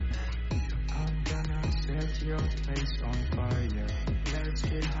your face on fire. Let's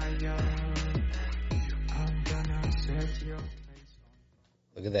get higher. I'm gonna set your face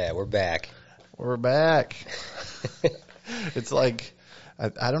on. Look at that. We're back. We're back. It's like,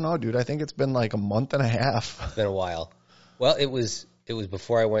 I don't know, dude. I think it's been like a month and a half. It's been a while. Well, it was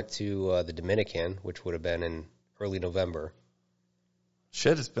before I went to the Dominican, which would have been in early November.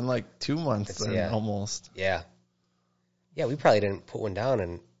 Shit, it's been like 2 months then, almost. Yeah. Yeah, we probably didn't put one down,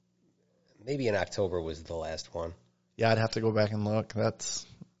 and maybe in October was the last one. Yeah, I'd have to go back and look. It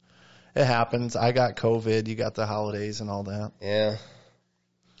happens. I got COVID. You got the holidays and all that. Yeah.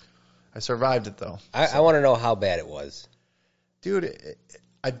 I survived it, though. I want to know how bad it was. Dude,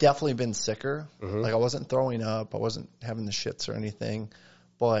 I've definitely been sicker. Mm-hmm. Like, I wasn't throwing up. I wasn't having the shits or anything.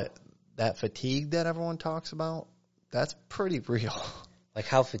 But that fatigue that everyone talks about, that's pretty real. Like,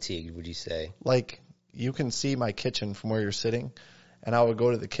 how fatigued would you say? Like, you can see my kitchen from where you're sitting, and I would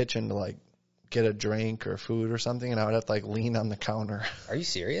go to the kitchen to, like, get a drink or food or something, and I would have to, like, lean on the counter. Are you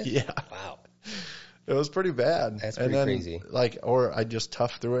serious? Yeah. Wow. It was pretty bad. That's pretty crazy. Like, or I'd just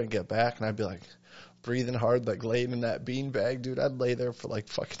tough through it and get back, and I'd be, like, breathing hard, like, laying in that bean bag. Dude, I'd lay there for, like,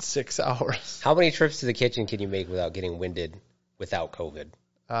 fucking 6 hours. How many trips to the kitchen can you make without getting winded without COVID?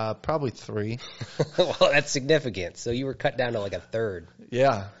 Probably 3. Well, that's significant. So you were cut down to like a third.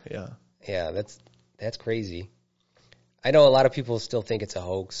 Yeah. Yeah, that's crazy. I know a lot of people still think it's a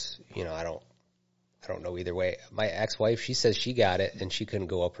hoax. You know, I don't know either way. My ex-wife, she says she got it and she couldn't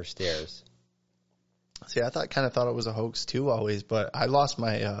go up her stairs. See, I kind of thought it was a hoax too always, but I lost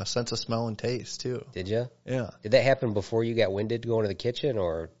my sense of smell and taste too. Did you? Yeah. Did that happen before you got winded going to the kitchen,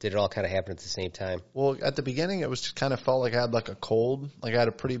 or did it all kind of happen at the same time? Well, at the beginning, it was just kind of felt like I had like a cold. Like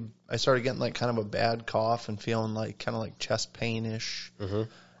I started getting like kind of a bad cough and feeling like kind of like chest pain-ish. Mm-hmm.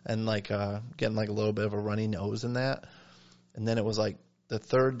 And like getting like a little bit of a runny nose and that. And then it was like the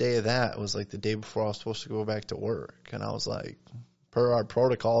third day of that was like the day before I was supposed to go back to work. And I was like, per our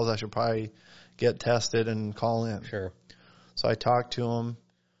protocols, I should probably get tested and call in. Sure. So I talked to him,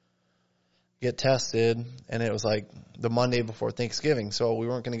 get tested, and it was like the Monday before Thanksgiving. So we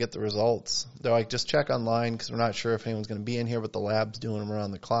weren't going to get the results. They're like, just check online because we're not sure if anyone's going to be in here, but the lab's doing them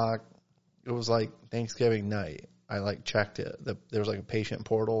around the clock. It was like Thanksgiving night. I like checked it. There was like a patient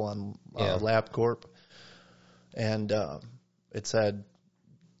portal on LabCorp, and it said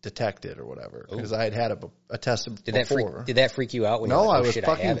detected or whatever because I had a test before. Did that freak you out? When No, you were like, I was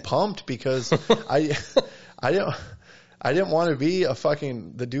fucking pumped because I didn't want to be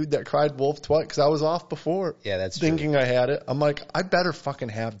the dude that cried wolf twice because I was off before. Yeah, that's thinking true. I had it. I'm like, I better fucking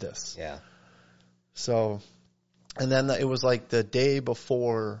have this. Yeah. So, and then it was like the day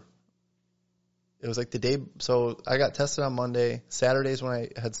before. It was like the day. So I got tested on Monday. Saturday's when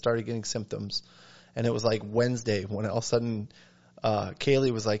I had started getting symptoms, and it was like Wednesday when all of a sudden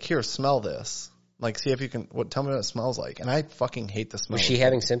Kaylee was like, "Here, smell this. Like, see if you can. Tell me what it smells like." And I fucking hate the smell. Was she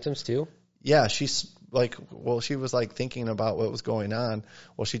having symptoms too? Yeah, she's like, she was like thinking about what was going on.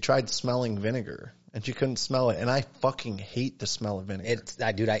 Well, she tried smelling vinegar and she couldn't smell it. And I fucking hate the smell of vinegar.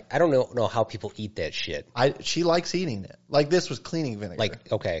 Dude, I don't know how people eat that shit. She likes eating it. Like, this was cleaning vinegar.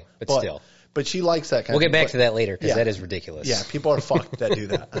 Like, okay, but still. But she likes that kind of thing. We'll get back to that later because yeah. that is ridiculous. Yeah, people are fucked that do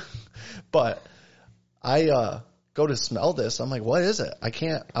that. But I go to smell this. I'm like, what is it? I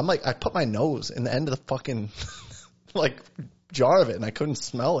can't. I'm like, I put my nose in the end of the fucking like jar of it and I couldn't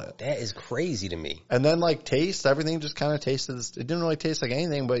smell it. That is crazy to me. And then like taste, everything just kind of tasted. It didn't really taste like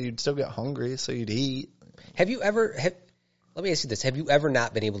anything, but you'd still get hungry, so you'd eat. Let me ask you this. Have you ever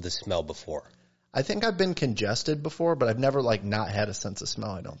not been able to smell before? I think I've been congested before, but I've never like not had a sense of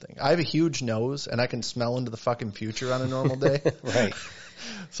smell, I don't think. I have a huge nose and I can smell into the fucking future on a normal day. Right.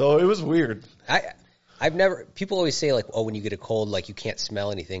 So it was weird. People always say like, oh, when you get a cold, like you can't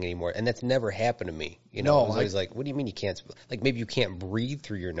smell anything anymore. And that's never happened to me. You know, no, I was always like, what do you mean you can't, like maybe you can't breathe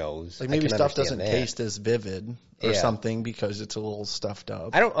through your nose. Like maybe stuff doesn't taste as vivid or something because it's a little stuffed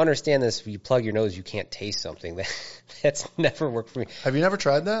up. I don't understand this. If you plug your nose, you can't taste something. That's never worked for me. Have you never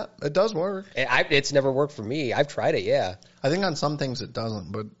tried that? It does work. It's never worked for me. I've tried it, yeah. I think on some things it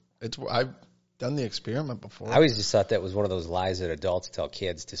doesn't, but I've done the experiment before. I always just thought that was one of those lies that adults tell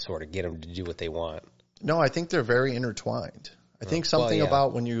kids to sort of get them to do what they want. No, I think they're very intertwined. I think something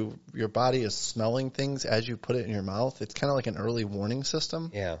about when your body is smelling things as you put it in your mouth, it's kind of like an early warning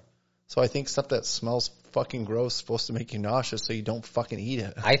system. Yeah. So I think stuff that smells fucking gross is supposed to make you nauseous so you don't fucking eat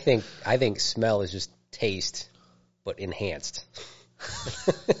it. I think smell is just taste, but enhanced.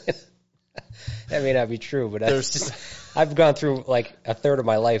 That may not be true, but I've gone through like a third of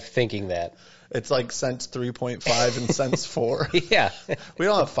my life thinking that. It's like sense 3.5 and sense 4. Yeah. We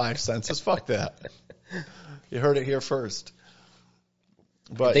don't have 5 senses. Fuck that. You heard it here first.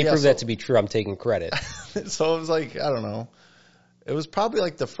 But If they yeah, prove so, that to be true, I'm taking credit. so it was like, I don't know. It was probably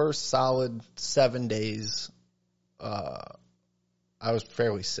like the first solid 7 days. I was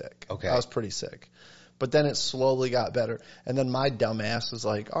fairly sick. Okay. I was pretty sick. But then it slowly got better. And then my dumb ass was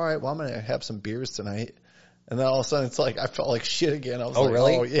like, all right, well, I'm going to have some beers tonight. And then all of a sudden it's like I felt like shit again. I was like,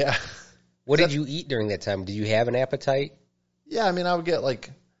 really? oh, yeah. What did you eat during that time? Did you have an appetite? Yeah, I mean, I would get like,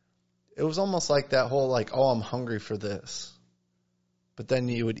 it was almost like that whole like, oh, I'm hungry for this. But then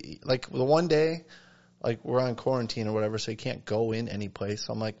you would eat. Like the one day, like we're on quarantine or whatever, so you can't go in any place.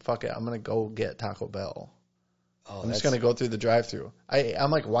 So I'm like, fuck it, I'm going to go get Taco Bell. Oh, I'm just going to go through the drive-thru.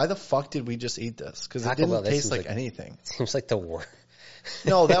 I'm like, why the fuck did we just eat this? Because it Taco Bell, didn't that taste seems like like- anything. Seems like the worst.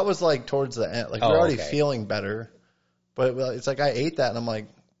 No, that was like towards the end. Like Oh, we're already okay. feeling better. But it's like I ate that and I'm like,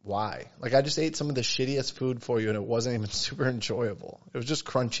 why? Like I just ate some of the shittiest food for you and it wasn't even super enjoyable. It was just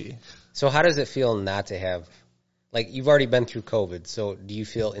crunchy. So how does it feel not to have, like, you've already been through COVID, so do you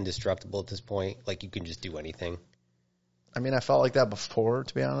feel indestructible at this point? Like you can just do anything? I mean, I felt like that before,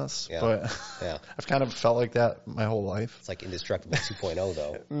 to be honest. Yeah. But Yeah. I've kind of felt like that my whole life. It's like indestructible 2.0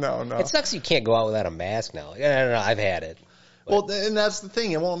 though. No. It sucks you can't go out without a mask now. No, I've had it. Well, and that's the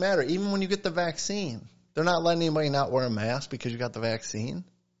thing. It won't matter. Even when you get the vaccine, they're not letting anybody not wear a mask because you got the vaccine.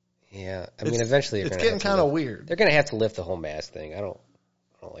 Yeah. I mean, eventually It's getting kind of weird. They're going to have to lift the whole mask thing. I don't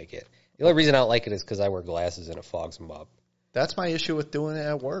like it. The only reason I don't like it is because I wear glasses and it fogs them up. That's my issue with doing it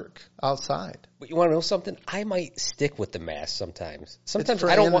at work, outside. But you want to know something? I might stick with the mask sometimes. It's Sometimes for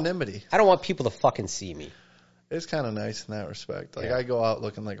I don't want anonymity. people to fucking see me. It's kind of nice in that respect. Like Yeah. I go out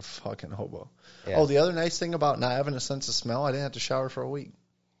looking like a fucking hobo. Yeah. Oh, the other nice thing about not having a sense of smell, I didn't have to shower for a week.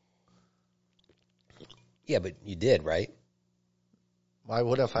 Yeah, but you did, right? Why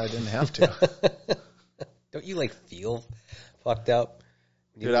would if I didn't have to? Don't you like feel fucked up?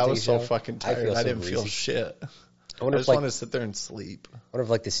 when you Dude, go I take was a so shower? fucking I tired. I, so didn't feel greasy. shit. I I wonder if just like wanted to sit there and sleep.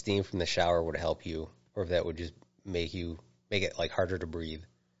 the steam from the shower would help you, or if that would just make it like harder to breathe.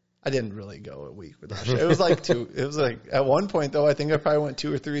 I didn't really go a week without shit. It was like at one point though, I think I probably went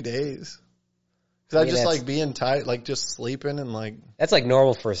 2 or 3 days. Because I mean, just that's- like being tired, like just sleeping and like, That's like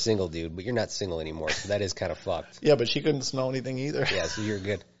normal for a single dude, but you're not single anymore, so that is kind of fucked. yeah, but she couldn't smell anything either. Yeah, so you're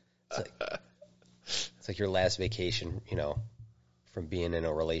good. It's like your last vacation, from being in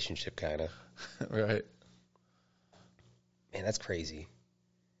a relationship, kind of. Right. Man, that's crazy.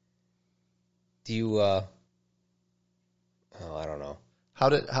 Do you? I don't know. How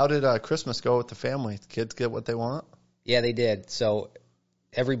did Christmas go with the family? The kids get what they want? Yeah, they did. So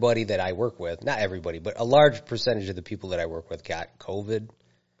everybody that I work with, not everybody, but a large percentage of the people that I work with got COVID,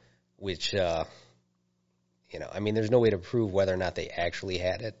 which, I mean, there's no way to prove whether or not they actually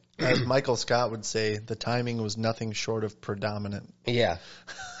had it. As Michael Scott would say, the timing was nothing short of predominant. Yeah.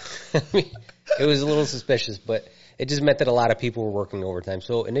 I mean, it was a little suspicious, but it just meant that a lot of people were working overtime.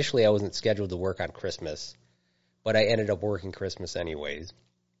 So initially I wasn't scheduled to work on Christmas, but I ended up working Christmas anyways.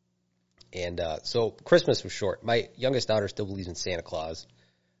 And so Christmas was short. My youngest daughter still believes in Santa Claus,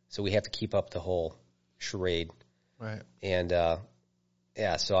 so we have to keep up the whole charade. Right. And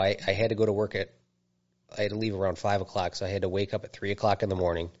so I had to go to work I had to leave around 5 o'clock, so I had to wake up at 3 o'clock in the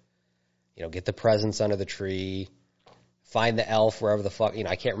morning, get the presents under the tree, find the elf wherever the fuck,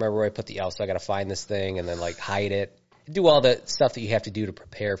 I can't remember where I put the elf, so I got to find this thing and then like hide it, do all the stuff that you have to do to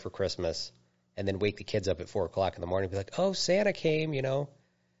prepare for Christmas, and then wake the kids up at 4 o'clock in the morning and be like, oh, Santa came, and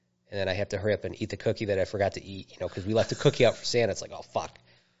then I have to hurry up and eat the cookie that I forgot to eat, because we left the cookie out for Santa. It's like, oh, fuck.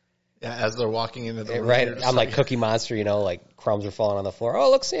 Yeah, as they're walking into the room. Right, you're just I'm like Cookie Monster, like crumbs are falling on the floor.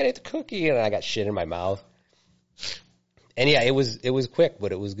 Oh, look, Santa ate the cookie, and I got shit in my mouth. And yeah, it was quick,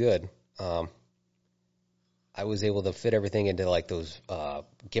 but it was good. I was able to fit everything into like those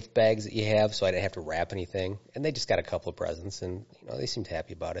gift bags that you have, so I didn't have to wrap anything. And they just got a couple of presents, and they seemed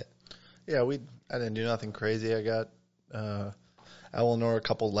happy about it. Yeah, I didn't do nothing crazy. I got Eleanor a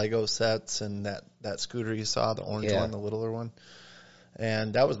couple Lego sets and that scooter you saw, the orange Yeah. one, the littler one.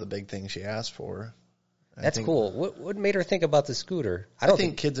 And that was the big thing she asked for. That's cool. What made her think about the scooter? I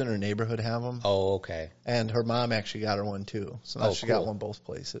think kids in her neighborhood have them. Oh, okay. And her mom actually got her one too. So now she got cool. one both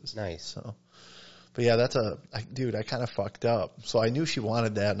places. Nice. So, but yeah, I kind of fucked up. So I knew she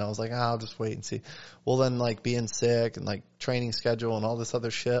wanted that and I was like, I'll just wait and see. Well, then like being sick and like training schedule and all this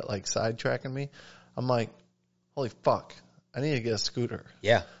other shit, like sidetracking me, I'm like, holy fuck, I need to get a scooter.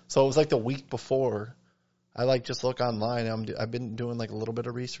 Yeah. So it was like the week before. I like just look online. I've been doing like a little bit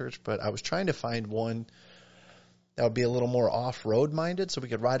of research, but I was trying to find one that would be a little more off-road minded so we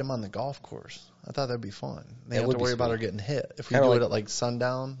could ride them on the golf course. I thought that'd be fun. They That have would to be worry about sweet. her getting hit. If we Kinda do like- it at like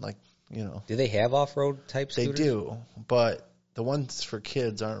sundown, like, Do they have off-road type they scooters? do. But the ones for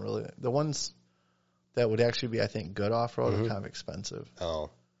kids aren't really, the ones that would actually be, I think, good off-road are kind of expensive. Oh.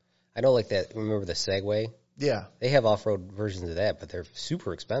 I know like that. Remember the Segway? Yeah. They have off-road versions of that, but they're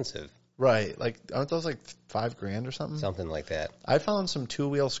super expensive. Right. Like, aren't those like $5,000 or something? Something like that. I found some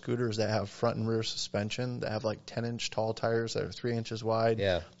two-wheel scooters that have front and rear suspension that have like 10-inch tall tires that are 3 inches wide.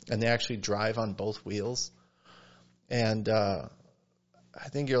 Yeah. And they actually drive on both wheels. And I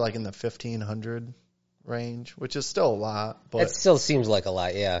think you're like in the 1,500 range, which is still a lot. But It still seems like a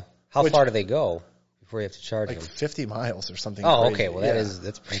lot, yeah. How far do they go before you have to charge like them? 50 miles or something. Oh, crazy. okay. Well, Yeah.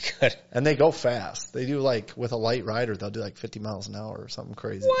 that's pretty good. And they go fast. They do like with a light rider, they'll do like 50 miles an hour or something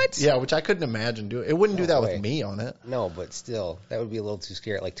crazy. What? Yeah, which I couldn't imagine doing. It wouldn't do that way. with me on it. No, but still, that would be a little too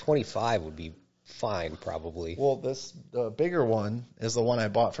scary. Like 25 would be fine, probably. Well, the bigger one is the one I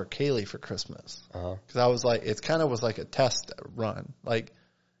bought for Kaylee for Christmas. Uh-huh. Because I was like, it kind of was like a test run. Like,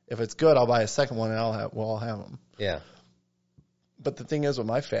 if it's good, I'll buy a second one and I'll have them. Yeah. But the thing is, with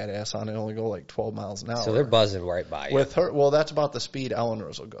my fat ass on it, only go like 12 miles an hour. So they're buzzing right by you. With her, well, that's about the speed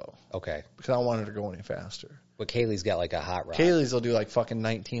Eleanor's will go. Okay. Because I don't want her to go any faster. But Kaylee's got like a hot rod. Kaylee's will do like fucking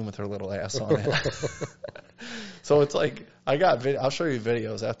 19 with her little ass on it. So it's like, I'll show you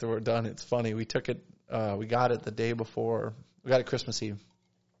videos after we're done. It's funny. We took it, we got it the day before. We got it Christmas Eve.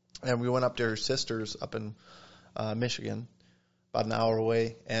 And we went up to her sister's up in Michigan, about an hour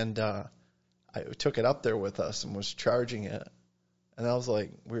away. And I took it up there with us and was charging it. And I was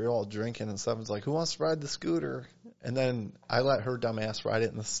like, we were all drinking and stuff. It's like, who wants to ride the scooter? And then I let her dumb ass ride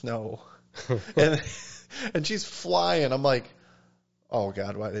it in the snow. and she's flying. I'm like, oh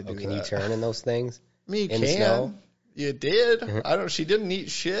God, why did I do that? Can you turn in those things? Me in can. the snow? You did. She didn't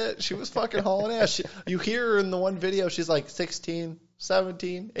eat shit. She was fucking hauling ass. You hear her in the one video. She's like 16,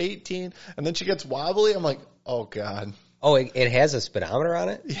 17, 18. And then she gets wobbly. I'm like, oh God. Oh, it has a speedometer on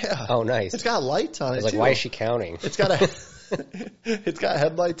it? Yeah. Oh, nice. It's got lights on I it was like, too. why is she counting? It's got it's got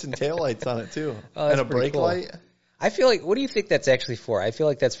headlights and taillights on it too. Oh, that's and a pretty brake cool. light. I feel like, what do you think that's actually for? I feel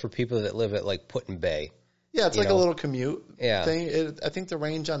like that's for people that live at like Put-in Bay. Yeah, it's You like know? a little commute Yeah. thing. I think the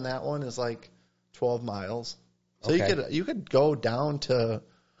range on that one is like 12 miles. So Okay. you could go down to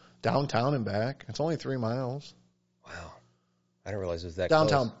downtown and back. It's only 3 miles. Wow. I didn't realize it was that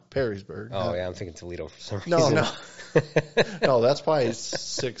Downtown close. Perrysburg. Oh, yeah, I'm thinking Toledo for some No, reason. no. No, that's probably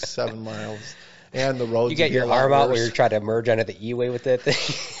 6-7 miles. And the roads. You get would be your a lot arm out worse. when you're trying to merge onto the E-way with that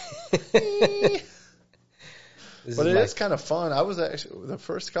thing. But it is kind of fun. I was actually, the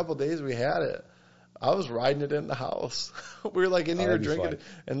first couple of days we had it, I was riding it in the house. We were like in here that'd be drinking, fun.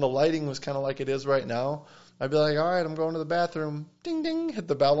 and the lighting was kind of like it is right now. I'd be like, all right, I'm going to the bathroom. Ding, ding, hit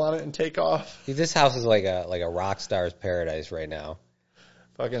the bell on it and take off. See, this house is like a rock star's paradise right now.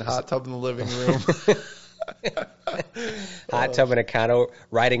 Fucking hot tub in the living room. Hot tub in a condo,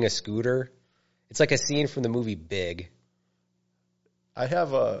 riding a scooter. It's like a scene from the movie Big. I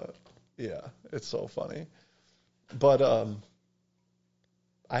have it's so funny. But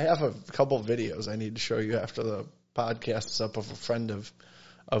I have a couple of videos I need to show you after the podcast is up of a friend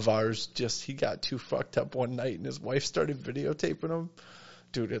of ours. Just, he got too fucked up one night and his wife started videotaping him.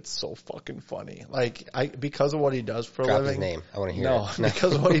 Dude, it's so fucking funny. Like, because of what he does for a Drop living. his name. I want to hear No, it.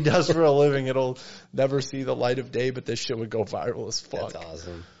 because of what he does for a living, it'll never see the light of day, but this shit would go viral as fuck. That's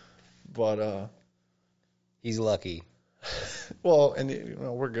awesome. But, He's lucky. well, and you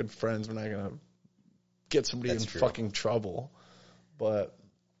know, we're good friends. We're not going to get somebody That's in true. fucking trouble. But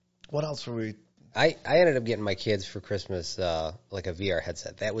what else were we? I ended up getting my kids for Christmas like a VR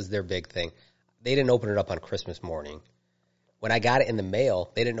headset. That was their big thing. They didn't open it up on Christmas morning. When I got it in the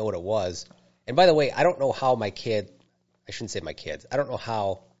mail, they didn't know what it was. And by the way, I don't know how I shouldn't say my kids. I don't know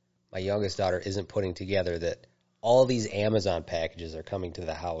how my youngest daughter isn't putting together that all these Amazon packages are coming to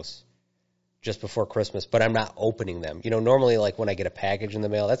the house just before Christmas, but I'm not opening them. You know, normally like when I get a package in the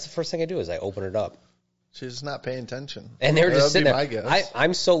mail, that's the first thing I do is I open it up. She's just not paying attention. And they were just That'd sitting be there. my guess.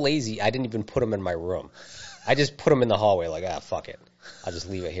 I'm so lazy, I didn't even put them in my room. I just put them in the hallway like, fuck it. I'll just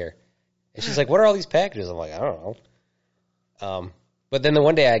leave it here. And she's like, what are all these packages? I'm like, I don't know. But then the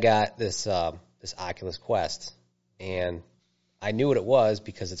one day I got this Oculus Quest, and I knew what it was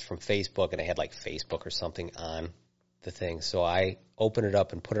because it's from Facebook, and it had like Facebook or something on the thing. So I opened it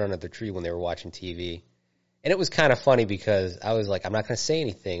up and put it under the tree when they were watching TV. And it was kind of funny because I was like, I'm not going to say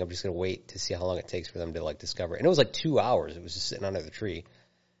anything. I'm just going to wait to see how long it takes for them to like discover it. And it was like 2 hours. It was just sitting under the tree.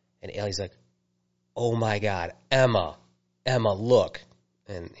 And Ellie's like, oh my God, Emma, look.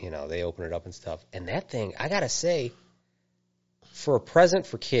 And, you know, they open it up and stuff. And that thing, I got to say, for a present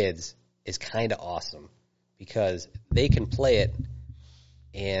for kids is kind of awesome because they can play it.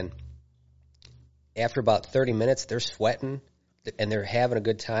 And after about 30 minutes, they're sweating. And they're having a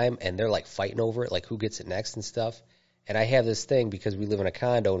good time, and they're, like, fighting over it, like, who gets it next and stuff. And I have this thing, because we live in a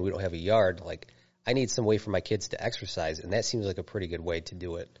condo and we don't have a yard, like, I need some way for my kids to exercise, and that seems like a pretty good way to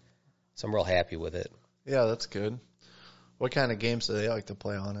do it. So I'm real happy with it. Yeah, that's good. What kind of games do they like to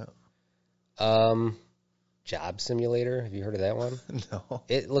play on it? Job Simulator. Have you heard of that one? No.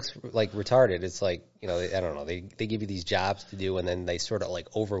 It looks like retarded. It's like, I don't know. They give you these jobs to do, and then they sort of like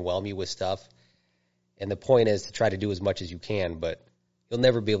overwhelm you with stuff. And the point is to try to do as much as you can, but you'll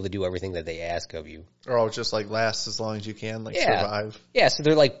never be able to do everything that they ask of you. Or just like last as long as you can, like survive. Yeah, so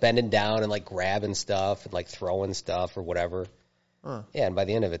they're like bending down and like grabbing stuff and like throwing stuff or whatever. Huh. Yeah, and by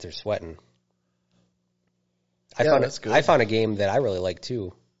the end of it, they're sweating. That's good. I found a game that I really like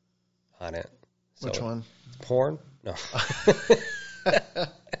too on it. So, Which one? Porn? No.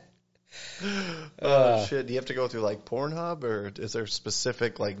 Shit. Do you have to go through like Pornhub, or is there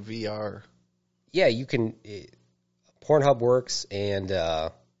specific like VR? Yeah, you can. Pornhub works, and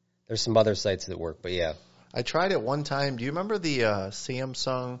there's some other sites that work, but yeah. I tried it one time. Do you remember the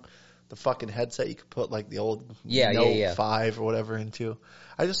Samsung, the fucking headset you could put like the old Note 5 or whatever into?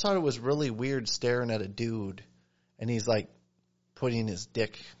 I just thought it was really weird staring at a dude, and he's like putting his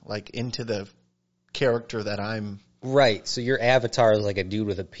dick like into the character that I'm. Right. So your avatar is like a dude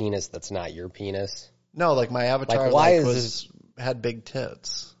with a penis that's not your penis. No, like my avatar Like, why had big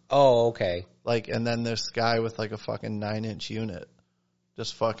tits. Oh, okay. Like, and then this guy with like a fucking 9-inch unit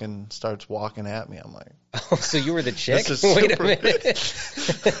just fucking starts walking at me. I'm like, Oh, so you were the chick? This is Wait a super-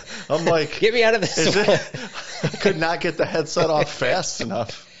 minute. I'm like, Get me out of this one. I could not get the headset off fast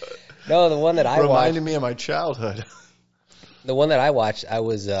enough. No, the one that I watched. Reminded me of my childhood. The one that I watched, I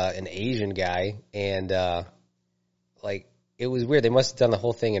was an Asian guy, and like it was weird. They must have done the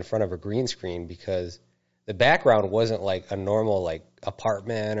whole thing in front of a green screen because the background wasn't like a normal like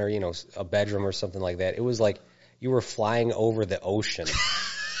apartment or a bedroom or something like that. It was like you were flying over the ocean,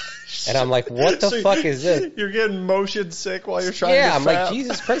 and I'm like, what the fuck is this? You're getting motion sick while you're trying to Yeah, I'm fap. like,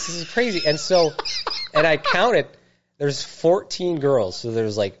 Jesus Christ, this is crazy. And so, and I counted, there's 14 girls, so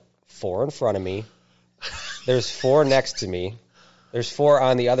there's like 4 in front of me. There's 4 next to me. There's 4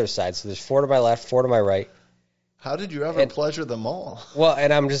 on the other side. So there's 4 to my left, 4 to my right. How did you ever pleasure them all? Well,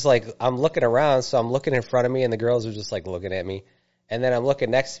 and I'm just like, I'm looking around, so I'm looking in front of me, and the girls are just like looking at me. And then I'm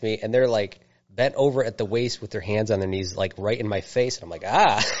looking next to me, and they're like bent over at the waist with their hands on their knees, like right in my face. And I'm like,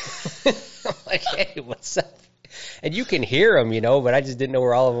 I'm like, hey, what's up? And you can hear them, but I just didn't know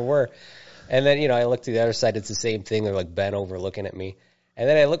where all of them were. And then, I look to the other side, it's the same thing. They're like bent over looking at me. And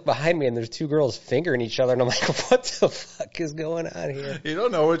then I look behind me, and there's 2 girls fingering each other, and I'm like, what the fuck is going on here? You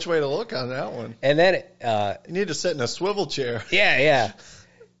don't know which way to look on that one. And then, You need to sit in a swivel chair. yeah.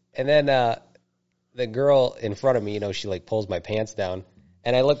 And then the girl in front of me, she like pulls my pants down,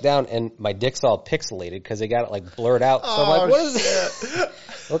 and I look down, and my dick's all pixelated because they got it like blurred out. So I'm like, what is this?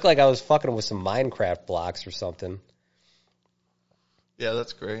 It looked like I was fucking with some Minecraft blocks or something. Yeah,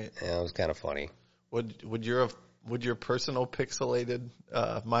 that's great. Yeah, it was kind of funny. Would your personal pixelated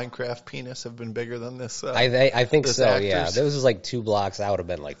Minecraft penis have been bigger than this? I think this so. actor's? Yeah, there was like 2 blocks. I would have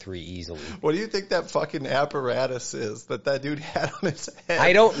been like 3 easily. What do you think that fucking apparatus is that dude had on his head?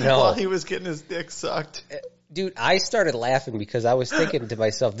 I don't know. While he was getting his dick sucked. Dude, I started laughing because I was thinking to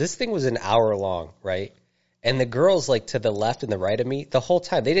myself, this thing was an hour long, right? And the girls like to the left and the right of me, the whole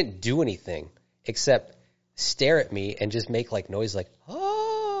time, they didn't do anything except stare at me and just make like noise like,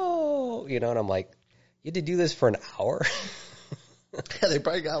 oh, and I'm like, you had to do this for an hour? Yeah, they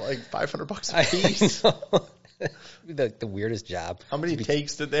probably got like $500 a I piece. know. The weirdest job. How many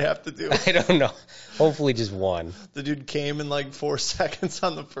takes did they have to do? I don't know. Hopefully just one. The dude came in like 4 seconds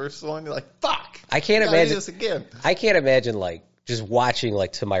on the first one. You're like, fuck. I can't Gotta do imagine this again. I can't imagine like just watching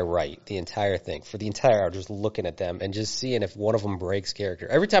like to my right the entire thing for the entire hour, just looking at them and just seeing if one of them breaks character.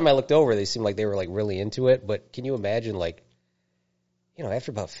 Every time I looked over, they seemed like they were like really into it. But can you imagine like,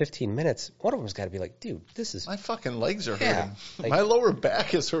 after about 15 minutes, one of them's got to be like, dude, this is. My fucking legs are Yeah, hurting. like- My lower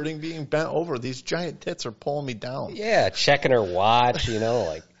back is hurting being bent over. These giant tits are pulling me down. Yeah, checking her watch,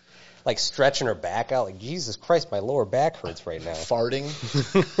 like stretching her back out. Like, Jesus Christ, my lower back hurts right now. Farting.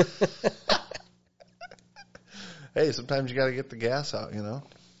 Hey, sometimes you got to get the gas out,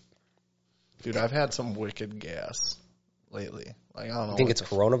 Dude, I've had some wicked gas lately. Like, I don't know. I think it's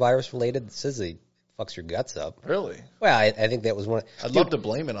coronavirus related. It says it fucks your guts up. Really? Well, I think that was one. I'd love to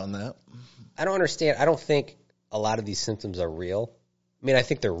blame it on that. I don't understand. I don't think a lot of these symptoms are real. I mean, I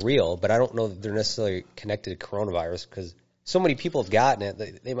think they're real, but I don't know that they're necessarily connected to coronavirus because so many people have gotten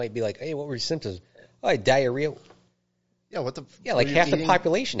it. They might be like, hey, what were your symptoms? Oh, I had diarrhea. Yeah, what the? Yeah, like were you half the eating-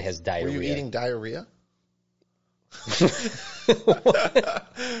 population has Were diarrhea. you eating diarrhea?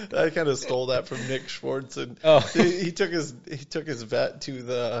 I kind of stole that from Nick Schwartz, and Oh. he took his vet to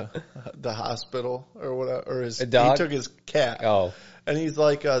the hospital or whatever, or A dog? he took his cat. Oh, And he's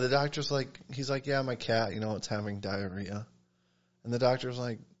like, the doctor's like, he's like, yeah, my cat, it's having diarrhea. And the doctor's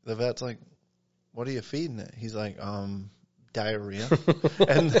like, the vet's like, what are you feeding it? He's like, diarrhea.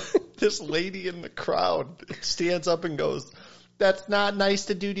 And this lady in the crowd stands up and goes, that's not nice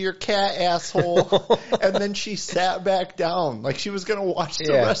to do to your cat, asshole. And then she sat back down like she was going to watch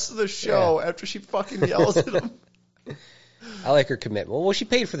the rest of the show after she fucking yells at him. I like her commitment. Well, she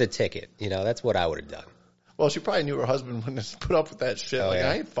paid for the ticket. That's what I would have done. Well, she probably knew her husband wouldn't have put up with that shit. Oh, yeah.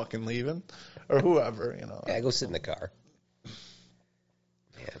 I ain't fucking leaving. Or whoever, Yeah, go sit in the car.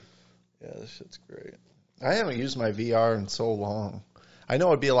 Man. Yeah, this shit's great. I haven't used my VR in so long. I know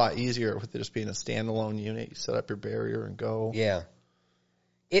it'd be a lot easier with it just being a standalone unit. You set up your barrier and go. Yeah.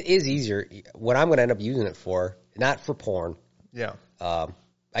 It is easier. What I'm going to end up using it for, not for porn. Yeah.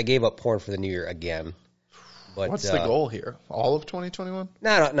 I gave up porn for the new year again. But what's the goal here? All of 2021?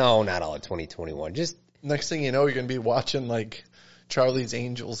 No, not all of 2021. Just next thing you know, you're going to be watching like Charlie's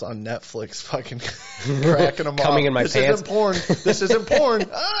Angels on Netflix, fucking cracking them coming off. in my this pants. Isn't porn. This isn't porn.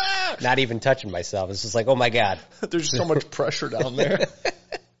 Ah! Not even touching myself. It's just like, oh my God. There's so much pressure down there.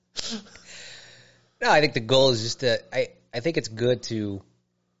 No, I think the goal is just to. I think it's good to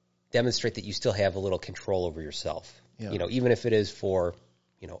demonstrate that you still have a little control over yourself. Yeah. Even if it is for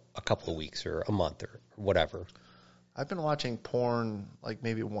a couple of weeks or a month or whatever. I've been watching porn like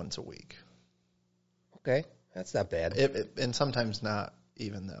maybe once a week. Okay, that's not bad. And sometimes not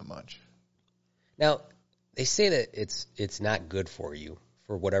even that much. Now, they say that it's not good for you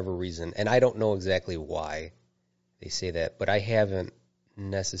for whatever reason, and I don't know exactly why they say that, but I haven't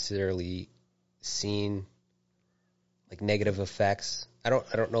necessarily seen like negative effects. I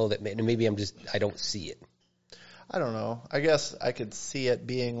don't know that. Maybe I don't see it. I don't know. I guess I could see it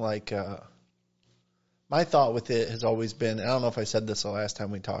being like, my thought with it has always been, I don't know if I said this the last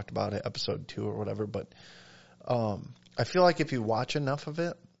time we talked about it, episode 2 or whatever, but I feel like if you watch enough of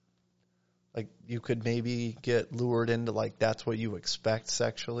it, like you could maybe get lured into like that's what you expect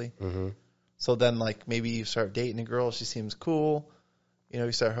sexually. Mm-hmm. So then like maybe you start dating a girl, she seems cool,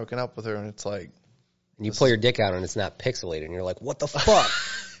 you start hooking up with her and it's like. And you pull your dick out and it's not pixelated and you're like, what the fuck?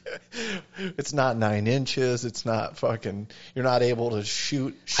 It's not 9 inches. It's not fucking. You're not able to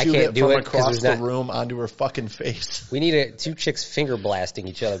shoot can't it do from it across the there's not- room onto her fucking face. We need 2 chicks finger blasting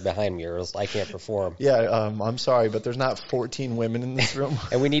each other behind me or else I can't perform. Yeah, I'm sorry, but there's not 14 women in this room.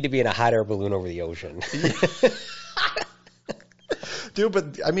 And we need to be in a hot air balloon over the ocean. Dude,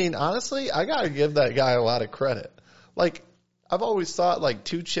 but I mean, honestly, I gotta give that guy a lot of credit. Like, I've always thought like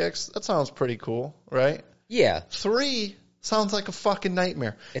 2 chicks, that sounds pretty cool, right? Yeah, 3 sounds like a fucking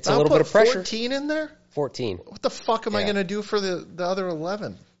nightmare. It's Now a little put bit of pressure. 14 in there? 14. What the fuck am I Yeah. gonna do for the other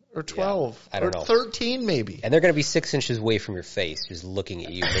 11 or 12 I don't or know. 13 maybe? And they're going to be 6 inches away from your face, just looking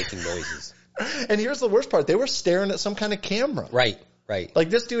at you, making noises. And here's the worst part: they were staring at some kind of camera. Right. Like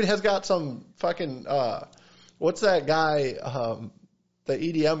this dude has got some fucking what's that guy? The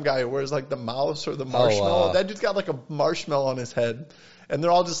EDM guy who wears like the mouse or the marshmallow. That dude's got like a marshmallow on his head, and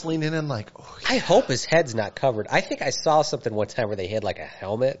they're all just leaning in like. Oh, yeah. I hope his head's not covered. I think I saw something one time where they had like a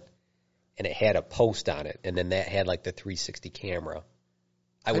helmet, and it had a post on it, and then that had like the 360 camera.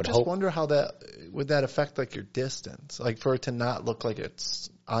 I would just hope. wonder how that would affect like your distance, like for it to not look like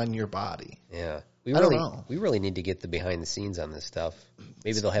it's on your body. Yeah. I don't know. We really need to get the behind the scenes on this stuff.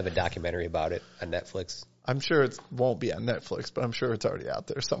 Maybe they'll have a documentary about it on Netflix. I'm sure it won't be on Netflix, but I'm sure it's already out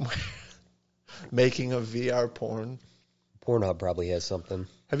there somewhere. Making of VR porn. Pornhub probably has something.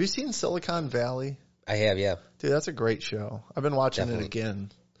 Have you seen Silicon Valley? I have, yeah. Dude, that's a great show. I've been watching Definitely. it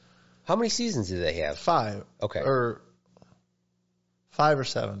again. How many seasons do they have? 5. Okay. Or 5 or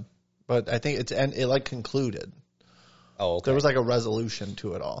 7. But I think it like concluded. Oh, okay. There was like a resolution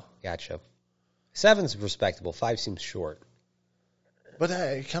to it all. Gotcha. 7's respectable. 5 seems short. But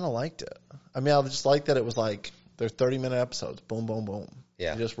I kind of liked it. I mean, I just liked that it was like they're 30-minute episodes. Boom, boom, boom.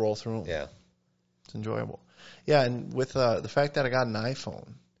 Yeah. You just roll through them. Yeah. It's enjoyable. Yeah, and with the fact that I got an iPhone,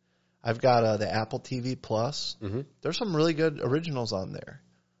 I've got the Apple TV Plus. Mm-hmm. There's some really good originals on there.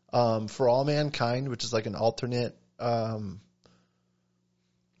 For All Mankind, which is like an alternate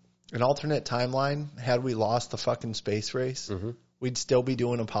timeline. Had we lost the fucking space race, we'd still be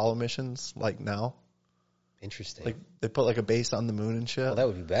doing Apollo missions like now. Interesting. Like they put like a base on the moon and shit. Well, that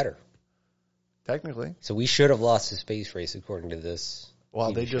would be better. Technically. So we should have lost the space race according to this.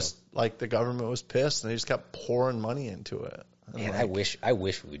 Well, TV they show. just like the government was pissed and they just kept pouring money into it. And Man, like, I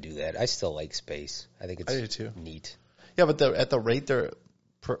wish we would do that. I still like space. I think it's I do too. neat. Yeah, but at the rate their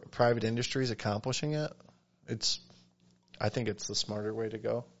private industry is accomplishing it, I think it's the smarter way to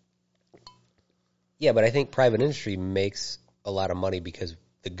go. Yeah, but I think private industry makes a lot of money because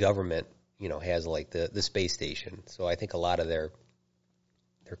the government, has like the space station. So I think a lot of their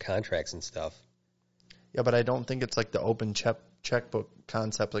their contracts and stuff. Yeah, but I don't think it's like the open checkbook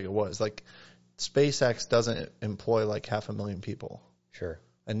concept like it was. Like SpaceX doesn't employ like 500,000 people, Sure.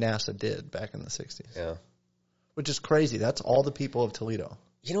 and NASA did back in the 60s. Yeah. Which is crazy. That's all the people of Toledo.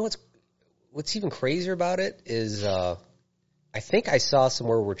 You know what's even crazier about it is I think I saw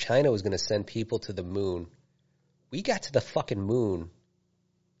somewhere where China was going to send people to the moon. We got to the fucking moon.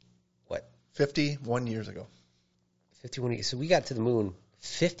 What? 51 years ago. 51 years. So we got to the moon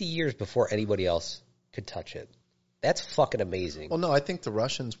 50 years before anybody else could touch it. That's fucking amazing. Well, no, I think the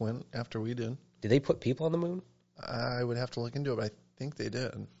Russians went after we did. Did they put people on the moon? I would have to look into it, but I think they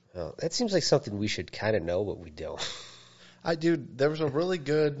did. Oh, that seems like something we should kind of know, but we don't. There was a really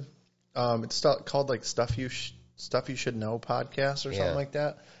good, it's called like Stuff You Should Know podcast or something like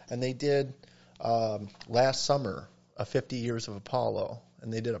that. And they did last summer a 50 years of Apollo,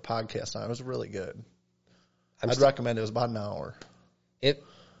 and they did a podcast on it. It was really good. I'd recommend it. It was about an hour.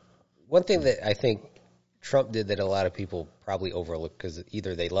 One thing that I think Trump did that a lot of people probably overlook because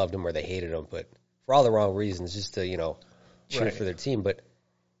either they loved him or they hated him, but for all the wrong reasons, just to, cheer Right. for their team. But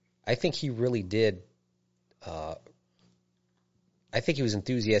I think he really did. I think he was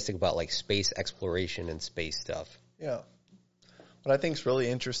enthusiastic about like space exploration and space stuff. Yeah. What I think is really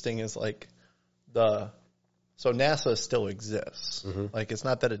interesting is like so NASA still exists. Mm-hmm. Like it's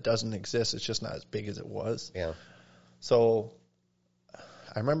not that it doesn't exist, it's just not as big as it was. Yeah. So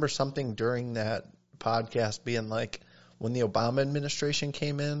I remember something during that podcast being like when the Obama administration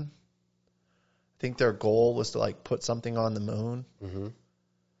came in, I think their goal was to like put something on the moon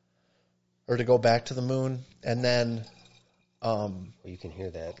or to go back to the moon. And then, Well, you can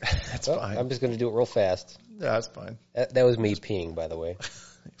hear that. that's fine. I'm just going to do it real fast. Yeah, that's fine. That was me peeing, by the way.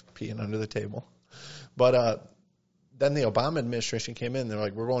 Peeing under the table. But then the Obama administration came in. They're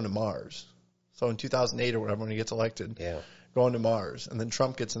like, we're going to Mars. So in 2008 or whatever, when he gets elected, going to Mars. And then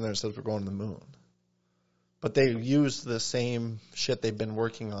Trump gets in there and says, we're going to the moon. But they used the same shit they've been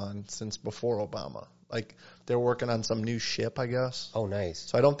working on since before Obama. Like they're working on some new ship, I guess. Oh, nice.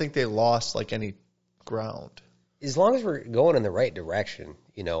 So I don't think they lost like any ground. As long as we're going in the right direction,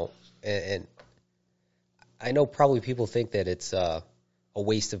 and I know probably people think that it's a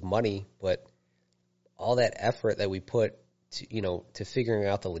waste of money, but all that effort that we put to figuring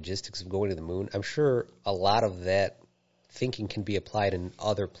out the logistics of going to the moon, I'm sure a lot of that thinking can be applied in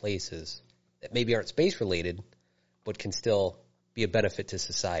other places that maybe aren't space related, but can still be a benefit to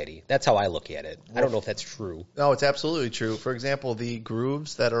society. That's how I look at it. I don't know if that's true. No, it's absolutely true. For example, the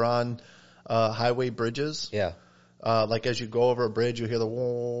grooves that are on highway bridges. Yeah. Like as you go over a bridge, you hear the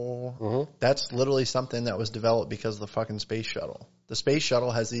whoa. Mm-hmm. That's literally something that was developed because of the fucking space shuttle. The space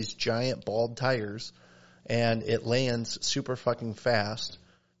shuttle has these giant bald tires, and it lands super fucking fast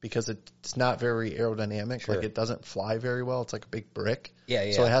because it's not very aerodynamic. Sure. Like it doesn't fly very well. It's like a big brick. Yeah.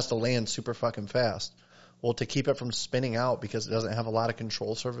 So it has to land super fucking fast. Well, to keep it from spinning out because it doesn't have a lot of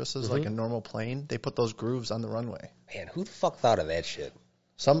control surfaces like a normal plane, they put those grooves on the runway. Man, who the fuck thought of that shit?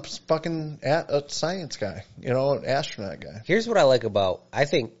 Some fucking science guy, an astronaut guy. Here's what I like I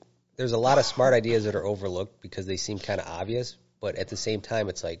think there's a lot of smart ideas that are overlooked because they seem kind of obvious, but at the same time,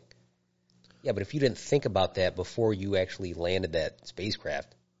 it's like, yeah, but if you didn't think about that before you actually landed that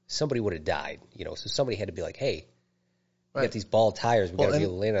spacecraft, somebody would have died, so somebody had to be like, hey, we got these bald tires, we got to be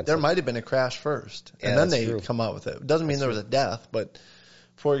able to land on there something. might have been a crash first, Yeah, and then that's they true. come out with it. It doesn't mean there was a death, but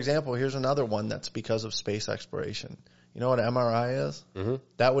for example, here's another one that's because of space exploration. You know what an MRI is? Mm-hmm.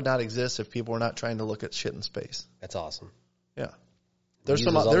 That would not exist if people were not trying to look at shit in space. That's awesome. Yeah. There's use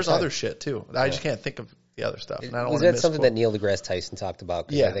those all the time. other shit too. I just can't think of the other stuff. And I don't Was want to that something misquote. that Neil deGrasse Tyson talked about?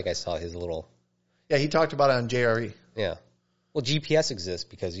 'Cause Yeah. I think I saw his little... Yeah, he talked about it on JRE. Yeah. Well, GPS exists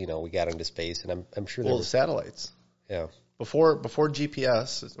because, we got into space, and I'm sure there Well, the was... satellites. Yeah. Before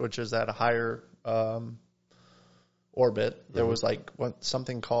GPS, which is at a higher orbit, there was like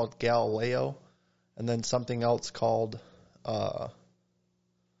something called Galileo, and then something else called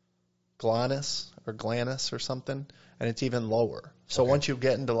GLONASS or something, and it's even lower. So once you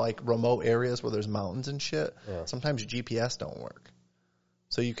get into like remote areas where there's mountains and shit, sometimes GPS don't work.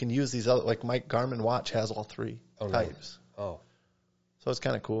 So you can use these other, like Mike Garmin watch has all three types. Oh, So it's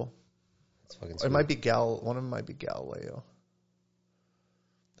kind of cool. that's fucking It sweet. might be one of them might be Galileo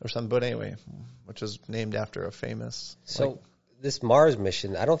or something. But anyway, which is named after a famous. So this Mars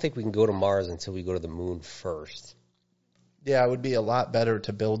mission, I don't think we can go to Mars until we go to the moon first. Yeah, it would be a lot better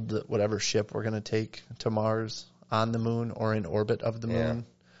to build whatever ship we're going to take to Mars on the moon or in orbit of the moon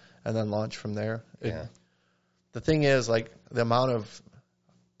and then launch from there. The thing is, like, the amount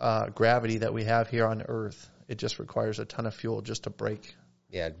of gravity that we have here on Earth, it just requires a ton of fuel just to break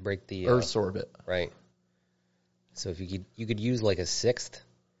Yeah, break the... Earth's orbit. Right. So if you could use like a sixth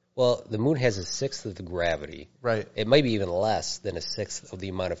Well, the moon has a sixth of the gravity. Right. It might be even less than a sixth of the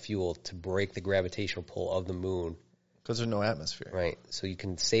amount of fuel to break the gravitational pull of the moon. Because there's no atmosphere. Right. So you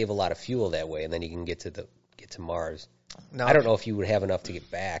can save a lot of fuel that way, and then you can get to Mars. Now, I don't know if you would have enough to get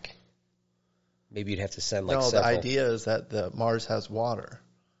back. Maybe you'd have to send like several. The idea is that the Mars has water.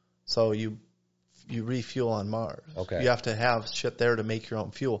 So you refuel on Mars. Okay. You have to have shit there to make your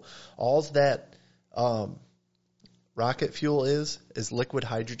own fuel. All that rocket fuel is liquid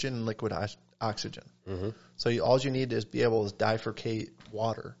hydrogen and liquid oxygen. Mm-hmm. So all you need is be able to bifurcate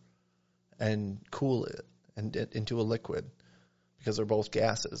water and cool it into a liquid because they're both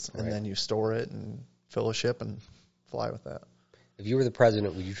gases. And Right. then you store it and fill a ship and fly with that. If you were the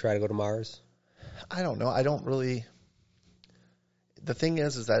president, would you try to go to Mars? I don't know. I don't really. The thing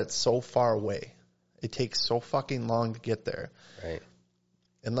is that it's so far away. It takes so fucking long to get there. Right.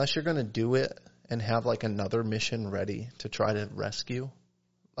 Unless you're going to do it and have like another mission ready to try to rescue,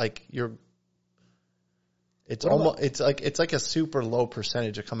 like it's like a super low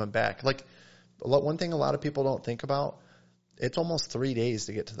percentage of coming back. Like one thing a lot of people don't think about, it's almost 3 days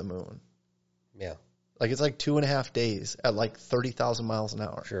to get to the moon. Yeah. Like it's like 2.5 days at like 30,000 miles an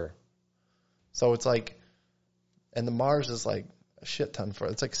hour. Sure. So it's like, and the Mars is like a shit ton for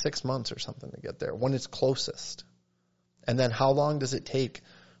it. It's like 6 months or something to get there when it's closest. And then how long does it take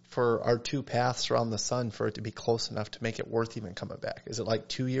for our two paths around the sun for it to be close enough to make it worth even coming back? Is it like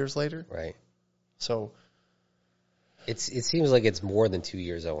 2 years later? Right. So it seems like it's more than 2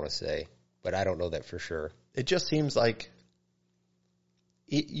 years, I want to say, but I don't know that for sure. it just seems like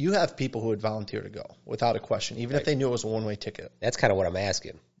you have people who would volunteer to go without a question, even if they knew it was a one-way ticket. That's kind of what I'm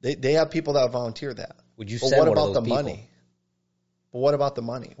asking. They have people that volunteer that. Would you But send what one about of the those people? money? But what about the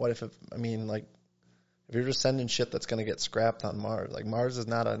money? What if you're just sending shit that's going to get scrapped on Mars? Like Mars is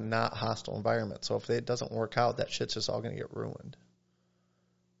not a not hostile environment, so if it doesn't work out, that shit's just all going to get ruined.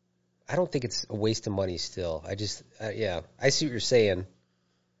 I don't think it's a waste of money still. I just, I see what you're saying.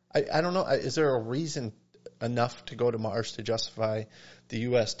 I don't know. Is there a reason enough to go to Mars to justify the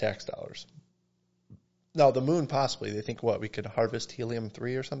U.S. tax dollars? No, the moon possibly. They think we could harvest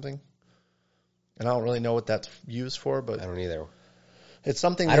helium-3 or something? And I don't really know what that's used for, but I don't either. it's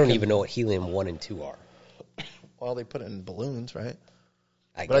something. I don't even know what helium-1 and 2 are. Well, they put it in balloons, right?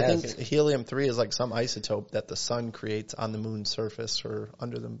 I But guess. I think helium-3 is like some isotope that the sun creates on the moon's surface or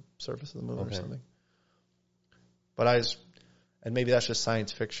under the surface of the moon or something. But and maybe that's just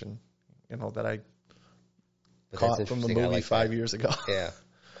science fiction, that I But caught that's from the interesting. I movie like 5 that. years ago. Yeah.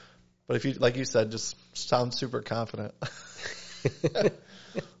 But if you, like you said, just sound super confident.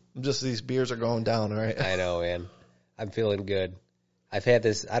 Just these beers are going down, all right? I know, man. I'm feeling good. I've had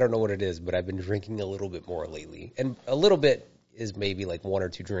this, I don't know what it is, but I've been drinking a little bit more lately. And a little bit is maybe like 1 or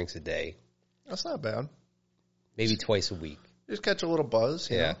 2 drinks a day, That's not bad. maybe twice a week. Just catch a little buzz,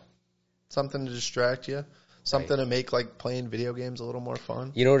 you Yeah. know? Something to distract you. Something to make like playing video games a little more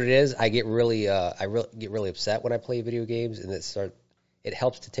fun. You know what it is? I get really, get really upset when I play video games, and it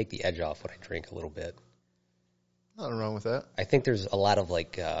helps to take the edge off when I drink a little bit. Nothing wrong with that. I think there's a lot of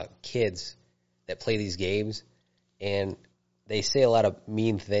like kids that play these games, and they say a lot of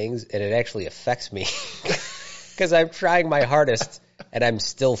mean things, and it actually affects me because I'm trying my hardest and I'm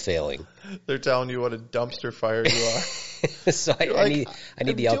still failing. They're telling you what a dumpster fire you are. So I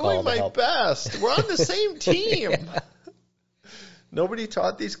need the alcohol I'm doing to my help. best. We're on the same team. Nobody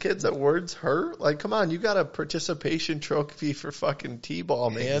taught these kids that words hurt. Like, come on, you got a participation trophy for fucking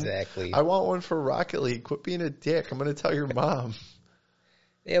T-ball, man. Exactly. I want one for Rocket League. Quit being a dick. I'm going to tell your mom.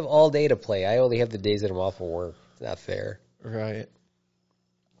 They have all day to play. I only have the days that I'm off of work. It's not fair. Right.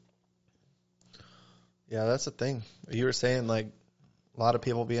 Yeah, that's the thing. You were saying, like, a lot of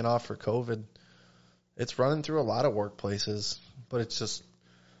people being off for COVID. It's running through a lot of workplaces, but it's just,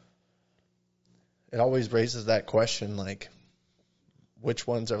 it always raises that question, like, which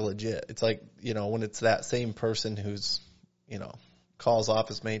ones are legit? It's like, when it's that same person who's, calls off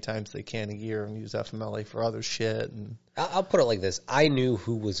as many times as they can a year and use FMLA for other shit. And I'll put it like this. I knew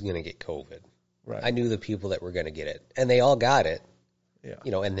who was going to get COVID. right. I knew the people that were going to get it, and they all got it. Yeah.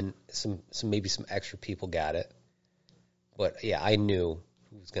 And then maybe some extra people got it. But yeah, I knew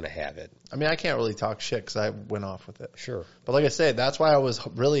who was going to have it. I mean, I can't really talk shit because I went off with it. Sure. But like I said, that's why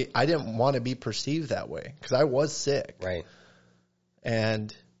I didn't want to be perceived that way because I was sick. Right.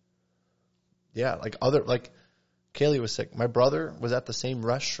 And yeah, like Kaylee was sick. My brother was at the same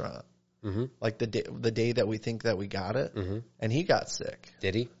restaurant, like the day that we think that we got it, and he got sick.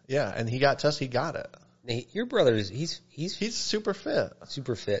 Did he? Yeah, and he got tested. He got it. Your brother he's He's super fit.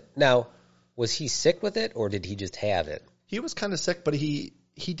 super fit. Now, was he sick with it or did he just have it? He was kind of sick, but he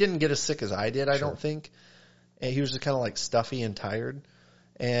didn't get as sick as I did. I don't think. And he was just kind of like stuffy and tired.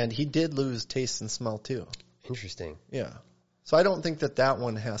 And he did lose taste and smell too. Interesting. Yeah. So I don't think that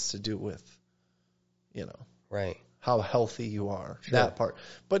one has to do with, Right. how healthy you are. Sure. That part.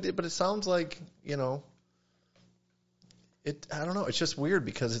 But it sounds like, I don't know. It's just weird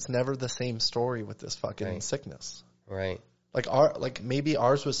because it's never the same story with this fucking Right. sickness. Right. Like maybe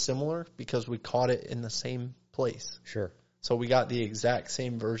ours was similar because we caught it in the same place. Sure. So we got the exact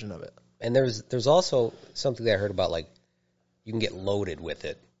same version of it. And there's also something that I heard about, like, you can get loaded with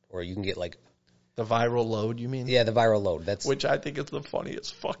it, or you can get, like, The viral load, you mean? yeah, the viral load. That's Which I think is the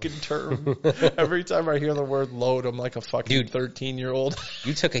funniest fucking term. Every time I hear the word load, I'm like a fucking 13-year-old.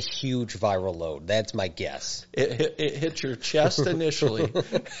 you took a huge viral load. That's my guess. It hit your chest initially,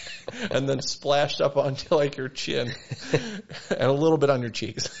 and then splashed up onto like your chin, and a little bit on your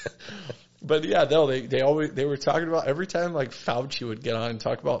cheeks. But yeah, no, they were talking about every time like Fauci would get on and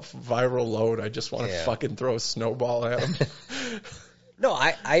talk about viral load. I just want to fucking throw a snowball at him. No,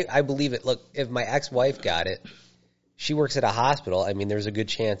 I believe it. Look, if my ex-wife got it, she works at a hospital. I mean, there's a good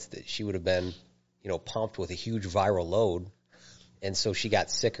chance that she would have been, pumped with a huge viral load, and so she got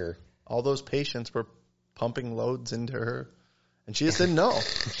sicker. All those patients were pumping loads into her, and she just didn't know.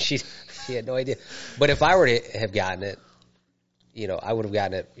 She had no idea. But if I were to have gotten it, I would have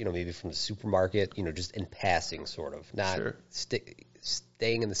gotten it, maybe from the supermarket, just in passing, sort of, not Sure.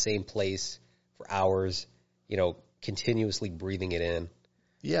 staying in the same place for hours, continuously breathing it in.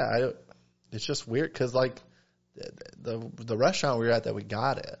 Yeah, it's just weird because like the restaurant we were at that we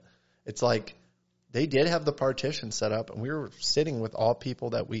got it, it's like they did have the partition set up, and we were sitting with all people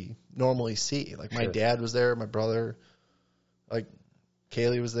that we normally see. Like my Sure. dad was there, my brother, like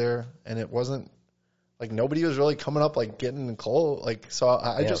Kaylee was there, and it wasn't like nobody was really coming up like getting close. Like so,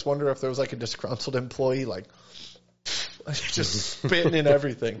 I just wonder if there was like a disgruntled employee like just spitting in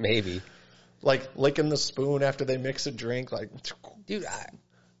everything. Maybe. Like licking the spoon after they mix a drink, like. Dude,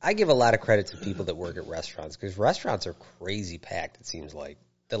 I give a lot of credit to people that work at restaurants because restaurants are crazy packed, it seems like.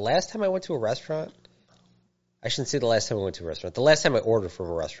 The last time I went to a restaurant, I shouldn't say the last time I went to a restaurant. The last time I ordered from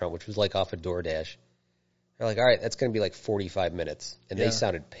a restaurant, which was like off of DoorDash, they're like, all right, that's going to be like 45 minutes. And Yeah. they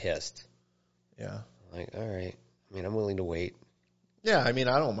sounded pissed. Yeah. I'm like, all right. I mean, I'm willing to wait. Yeah, I mean,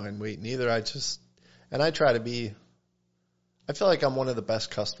 I don't mind waiting either. I try to be, I feel like I'm one of the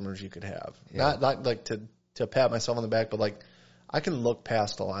best customers you could have. Yeah. Not like to pat myself on the back, but like I can look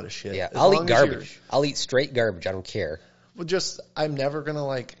past a lot of shit. Yeah, As I'll long eat as garbage. I'll eat straight garbage. I don't care. Well, I'm never going to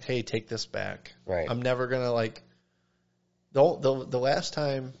like, hey, take this back. Right. I'm never going to like, the last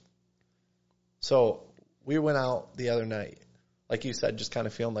time, so we went out the other night, like you said, just kind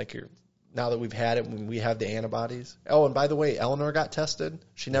of feeling like now that we've had it, when we have the antibodies. Oh, and by the way, Eleanor got tested.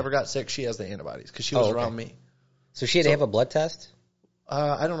 She never got sick. She has the antibodies because she was okay. around me. So she had to have a blood test?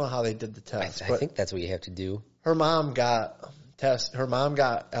 I don't know how they did the test, I but think that's what you have to do. her mom got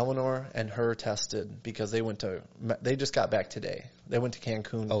Eleanor and her tested because they just got back today. They went to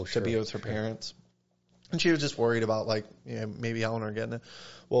Cancun to be with her parents. And she was just worried about like, maybe Eleanor getting it.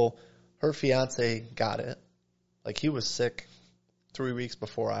 Well, her fiance got it. Like he was sick 3 weeks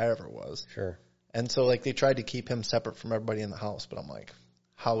before I ever was. Sure. And so like they tried to keep him separate from everybody in the house, but I'm like,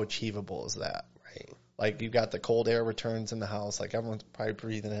 how achievable is that? Right. Like you've got the cold air returns in the house, like everyone's probably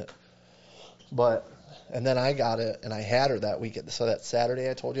breathing it. And then I got it and I had her that weekend. So that Saturday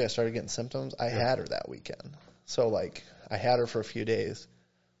I told you I started getting symptoms, I had her that weekend. So like I had her for a few days,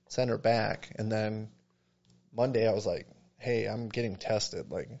 sent her back, and then Monday I was like, hey, I'm getting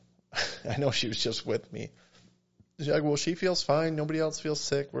tested. Like I know she was just with me. She's like, well, she feels fine. Nobody else feels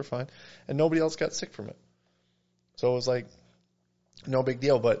sick. We're fine. And nobody else got sick from it. So it was like, no big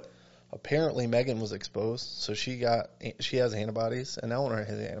deal. But apparently Megan was exposed. So she has antibodies, and Eleanor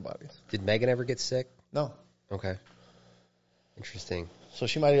has antibodies. Did Megan ever get sick? No. Okay. Interesting. So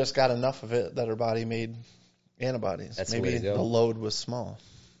she might have just got enough of it that her body made antibodies. That's the Maybe way to go. the load was small.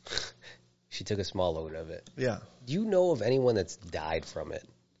 She took a small load of it. Yeah. Do you know of anyone that's died from it?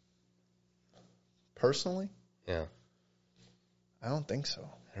 Personally, Yeah. I don't think so.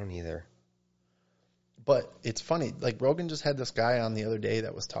 I don't either. But it's funny. Like Rogan just had this guy on the other day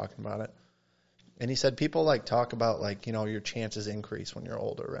that was talking about it. And he said people like talk about like, your chances increase when you're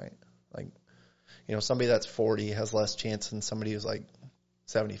older, right? Like, somebody that's 40 has less chance than somebody who's like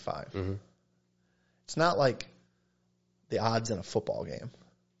 75. Mm-hmm. It's not like the odds in a football game.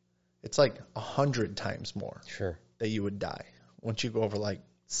 It's like 100 times more Sure. that you would die once you go over like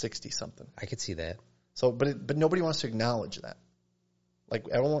 60 something. I could see that. So, but nobody wants to acknowledge that. Like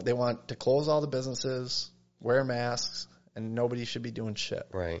everyone, they want to close all the businesses, wear masks, and nobody should be doing shit.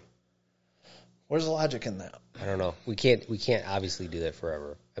 Right. Where's the logic in that? I don't know. We can't obviously do that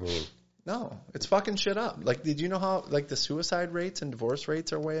forever. I mean, No, it's fucking shit up. Like, did you know how like the suicide rates and divorce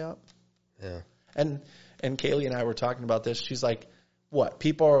rates are way up? Yeah. And Kaylee and I were talking about this. She's like, what?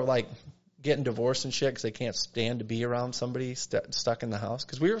 People are like getting divorced and shit because they can't stand to be around somebody stuck in the house.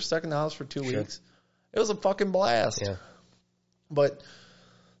 Because we were stuck in the house for 2 weeks. It was a fucking blast. Yeah. But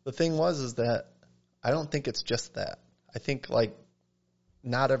the thing is that I don't think it's just that. I think like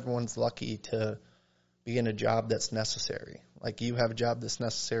not everyone's lucky to be in a job that's necessary. Like you have a job that's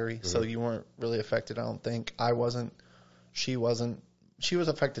necessary, so you weren't really affected, I don't think. I wasn't. She wasn't. She was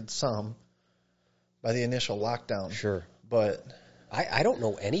affected some by the initial lockdown. Sure. But I don't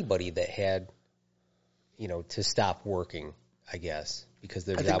know anybody that had, to stop working, I guess, because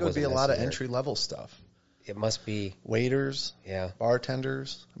their I job think it would wasn't be a lot of necessary. entry-level stuff. It must be. Waiters, Yeah.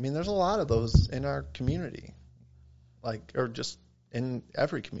 bartenders. I mean, there's a lot of those in our community, like, or just in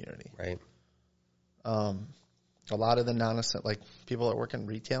every community. Right. A lot of the non-essential, like people that work in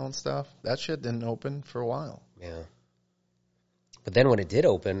retail and stuff, that shit didn't open for a while. Yeah. But then when it did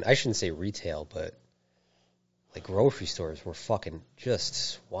open, I shouldn't say retail, but like grocery stores were fucking just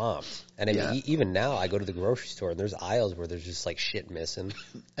swamped. And I mean, even now I go to the grocery store and there's aisles where there's just like shit missing.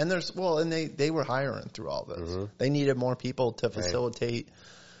 And they were hiring through all this. They needed more people to facilitate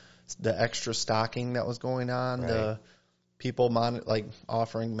the extra stocking that was going on. The people like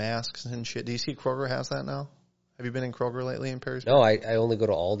offering masks and shit. Do you see Kroger has that now? Have you been in Kroger lately in Perrysburg? No, I only go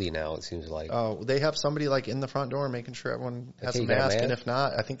to Aldi now, it seems like. Oh, they have somebody like in the front door making sure everyone has a mask, and if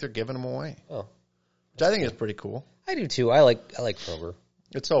not, I think they're giving them away. Oh. Which I think is pretty cool. I do too. I like Kroger.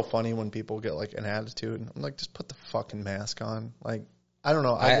 It's so funny when people get like an attitude. I'm like, just put the fucking mask on. Like, I don't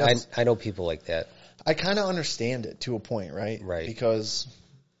know. I know people like that. I kind of understand it to a point, right? Right. Because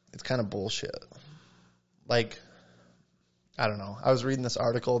it's kind of bullshit. Like, I don't know. I was reading this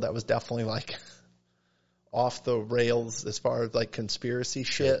article that was definitely like off the rails as far as like conspiracy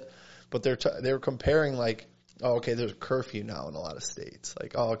shit. But they were comparing like, oh, okay, there's a curfew now in a lot of states.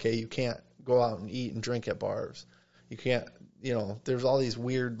 Like, oh, okay, you can't go out and eat and drink at bars. You can't, there's all these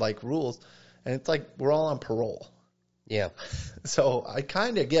weird like rules. And it's like we're all on parole. Yeah. So I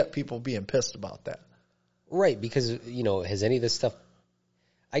kind of get people being pissed about that. Right, because, has any of this stuff,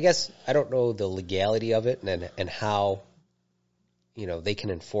 I guess I don't know the legality of it and how, they can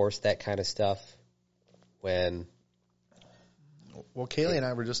enforce that kind of stuff when. Well, Kaylee and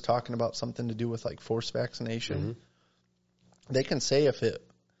I were just talking about something to do with like forced vaccination. They can say if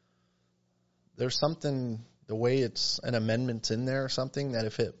there's something, the way it's an amendment's in there or something, that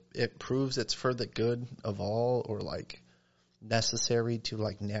if it proves it's for the good of all or like necessary to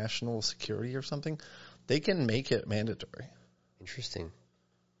like national security or something, they can make it mandatory. Interesting.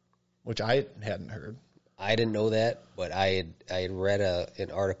 Which I hadn't heard. I didn't know that, but I had read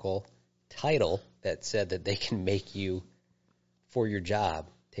an article title that said that they can make you, for your job,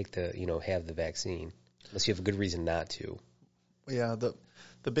 take have the vaccine, unless you have a good reason not to. Yeah,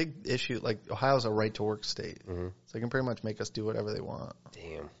 the big issue, like Ohio's a right to work state, so they can pretty much make us do whatever they want.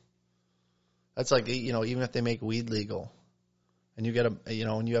 Damn. That's like, even if they make weed legal, and you get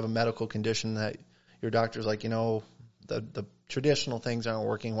and you have a medical condition that your doctor's like, the traditional things aren't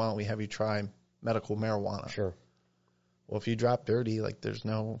working. Why don't we have you try medical marijuana? Sure. Well, if you drop dirty, like there's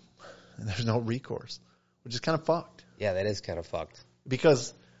no recourse, which is kind of fucked. Yeah, that is kind of fucked.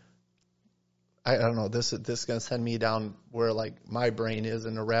 Because I don't know, this is going to send me down where like my brain is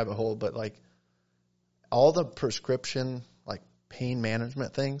in a rabbit hole, but like all the prescription like pain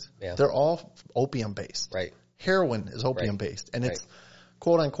management things, they're all opium based. Right. Heroin is opium based, and it's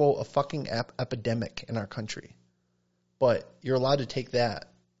quote unquote a fucking epidemic in our country. But you're allowed to take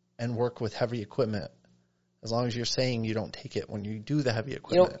that and work with heavy equipment as long as you're saying you don't take it when you do the heavy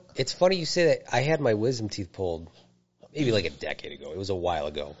equipment. It's funny you say that. I had my wisdom teeth pulled maybe like a decade ago. It was a while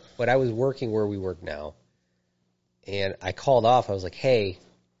ago. But I was working where we work now, and I called off. I was like, hey,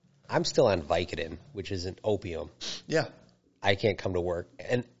 I'm still on Vicodin, which is an opium. Yeah. I can't come to work.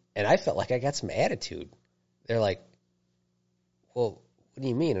 And I felt like I got some attitude. They're like, well, what do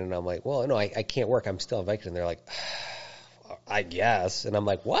you mean? And I'm like, well, no, I can't work. I'm still on Vicodin. They're like, I guess. And I'm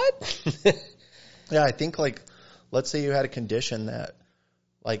like, what? Yeah, I think like, let's say you had a condition that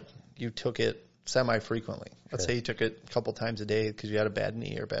like you took it semi-frequently. Let's say you took it a couple times a day because you had a bad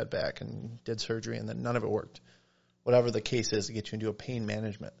knee or bad back and did surgery and then none of it worked. Whatever the case is to get you into a pain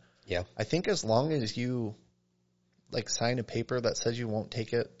management. Yeah. I think as long as you like sign a paper that says you won't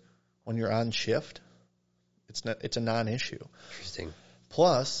take it when you're on shift, it's a non-issue. Interesting.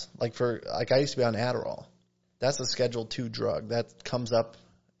 Plus, like I used to be on Adderall. That's a Schedule II drug. That comes up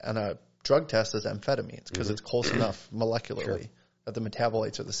on a drug test as amphetamines because it's close enough molecularly that the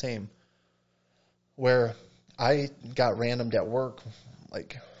metabolites are the same. Where I got randomed at work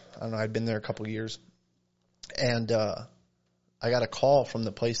like I don't know, I'd been there a couple years. And I got a call from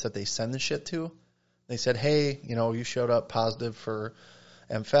the place that they send the shit to. They said, hey, you showed up positive for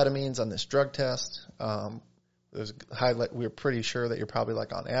amphetamines on this drug test. We were pretty sure that you're probably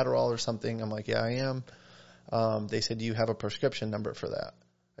like on Adderall or something. I'm like, yeah, I am. They said, do you have a prescription number for that?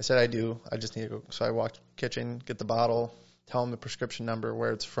 I said, I do. I just need to go. So I walked to the kitchen, get the bottle, tell them the prescription number,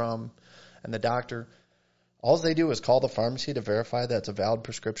 where it's from, and the doctor. All they do is call the pharmacy to verify that it's a valid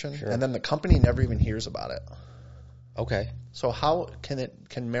prescription, and then the company never even hears about it. Okay. So how can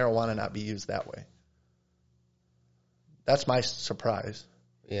marijuana not be used that way? That's my surprise.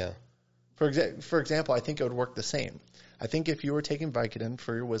 Yeah. For example, I think it would work the same. I think if you were taking Vicodin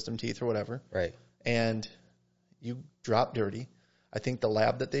for your wisdom teeth or whatever, right, and you drop dirty, I think the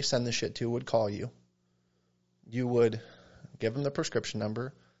lab that they send the shit to would call you. You would give them the prescription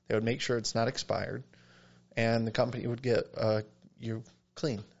number. They would make sure it's not expired, and the company would get you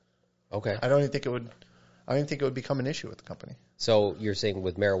clean. Okay. I don't even think it would become an issue with the company. So you're saying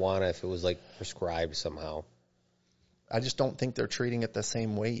with marijuana, if it was like prescribed somehow? I just don't think they're treating it the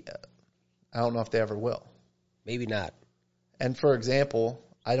same way yet. I don't know if they ever will. Maybe not. And for example,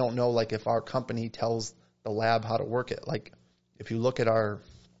 I don't know like if our company tells the lab how to work it. Like if you look at our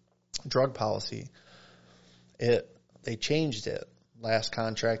drug policy, they changed it last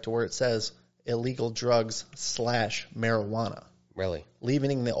contract to where it says illegal drugs / marijuana. Really?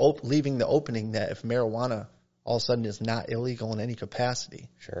 Leaving the opening that if marijuana all of a sudden is not illegal in any capacity,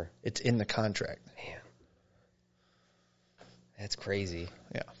 sure, it's in the contract. Man, that's crazy.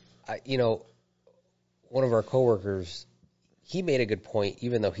 Yeah. One of our coworkers, he made a good point,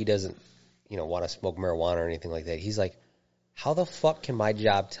 even though he doesn't, want to smoke marijuana or anything like that. He's like, how the fuck can my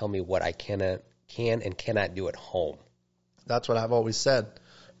job tell me what I can and cannot do at home? That's what I've always said.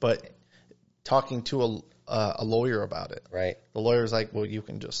 But talking to a lawyer about it, right? The lawyer's like, well, you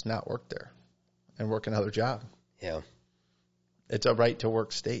can just not work there and work another job. Yeah. It's a right to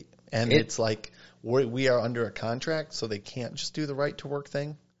work state. And it's like we are under a contract, so they can't just do the right to work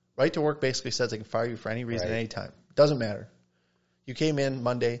thing. Right to work basically says they can fire you for any reason, anytime. Doesn't matter. You came in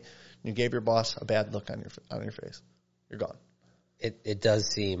Monday, and you gave your boss a bad look on your face. You're gone. It does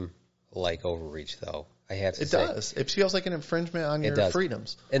seem like overreach, though. I have to say. It does. It feels like an infringement on your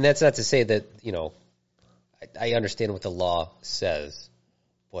freedoms. And that's not to say that, I understand what the law says,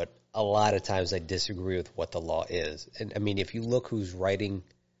 but a lot of times I disagree with what the law is. And, I mean, if you look who's writing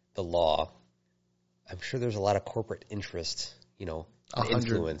the law, I'm sure there's a lot of corporate interest,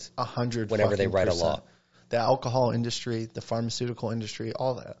 influence 100% whenever they write a law. The alcohol industry, the pharmaceutical industry,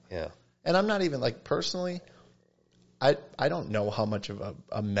 all that. Yeah. And I'm not even personally, I don't know how much of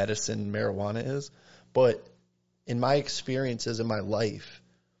a medicine marijuana is, but in my experiences in my life,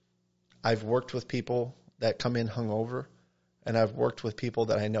 I've worked with people that come in hungover, and I've worked with people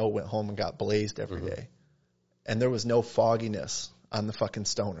that I know went home and got blazed every day. And there was no fogginess on the fucking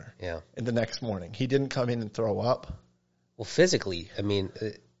stoner. Yeah. In the next morning. He didn't come in and throw up. Well, physically,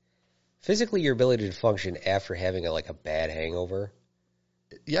 your ability to function after having a bad hangover,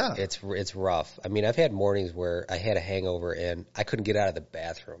 yeah, it's rough. I mean, I've had mornings where I had a hangover and I couldn't get out of the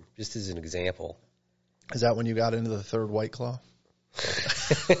bathroom, just as an example. Is that when you got into the third White Claw?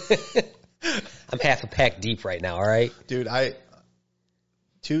 I'm half a pack deep right now, all right? Dude,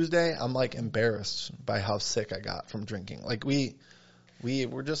 Tuesday, I'm embarrassed by how sick I got from drinking. We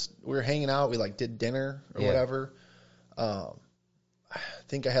were hanging out. We did dinner or whatever. I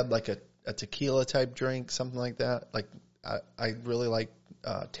think I had a tequila type drink, something like that. I really like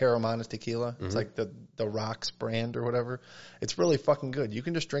Terramana tequila. It's the Rocks brand or whatever. It's really fucking good. You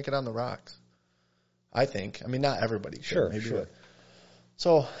can just drink it on the rocks, I think. I mean, not everybody could. Sure, maybe sure.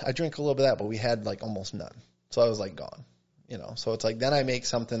 So I drink a little bit of that, but we had almost none. So I was gone. So it's then I make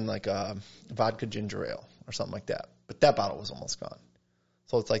something like a vodka ginger ale or something like that. But that bottle was almost gone.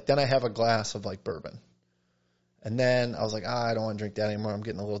 So it's then I have a glass of bourbon. And then I was I don't want to drink that anymore. I'm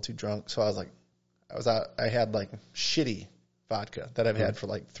getting a little too drunk. So I had shitty vodka that I've had for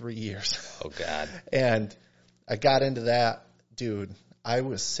 3 years. Oh God. And I got into that, dude. I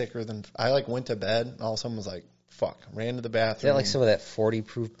was sicker than I went to bed and all of a sudden was fuck, ran to the bathroom. Is that some of that 40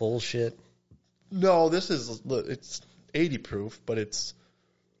 proof bullshit? No, it's 80 proof, but it's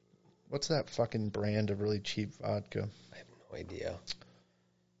what's that fucking brand of really cheap vodka? I have no idea.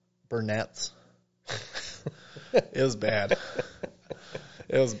 Burnett's. It was bad.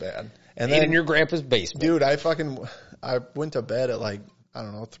 It was bad. And then in your grandpa's basement. Dude, I went to bed at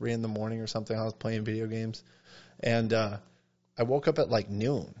 3 a.m. or something. I was playing video games. And I woke up at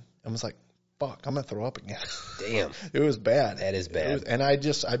noon and was fuck, I'm going to throw up again. Damn. It was bad. That is bad. And I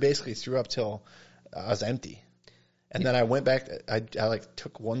basically threw up till I was empty. And then I went back. I like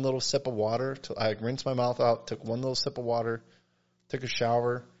took one little sip of water. I rinsed my mouth out. Took one little sip of water. Took a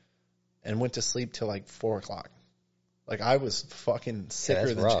shower, and went to sleep till like 4 o'clock. Like I was fucking sicker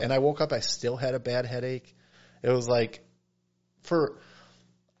that's than. rough. And I woke up. I still had a bad headache. It was like,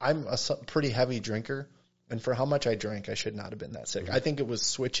 I'm a pretty heavy drinker, and for how much I drank, I should not have been that sick. I think it was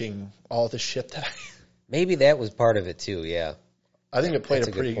switching all the shit that Maybe that was part of it too. Yeah. I think it played That's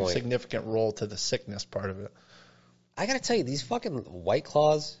a a good pretty point. significant role to the sickness part of it. I gotta tell you, these fucking White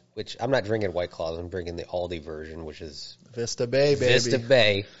Claws, which I'm not drinking White Claws, I'm drinking the Aldi version, which is Vista Bay, baby. Vista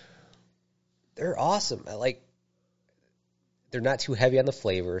Bay. They're awesome. They're not too heavy on the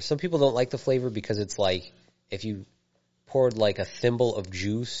flavor. Some people don't like the flavor because it's like if you poured like a thimble of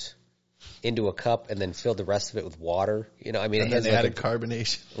juice into a cup and then filled the rest of it with water. You know, I mean, And it has then like added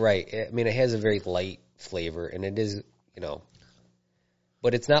carbonation. right. I mean, it has a very light flavor, and it is, you know,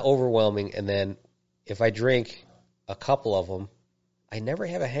 but it's not overwhelming. And then if I drink a couple of them, I never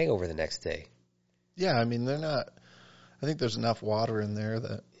have a hangover the next day. Yeah, I mean, they're not. I think there's enough water in there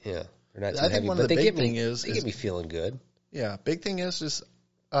that. Yeah, they're not too I think heavy, one but of the they big get me. thing is They get me feeling good. Yeah, big thing is just.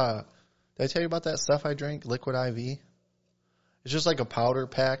 Did I tell you about that stuff I drink? Liquid IV. It's just like a powder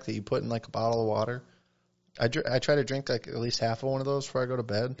pack that you put in like a bottle of water. I try to drink like at least half of one of those before I go to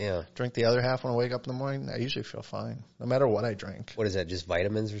bed. Yeah. Drink the other half when I wake up in the morning. I usually feel fine, no matter what I drink. What is that? Just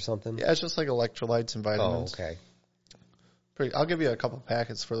vitamins or something? Yeah, it's just like electrolytes and Oh, vitamins. okay. I'll give you a couple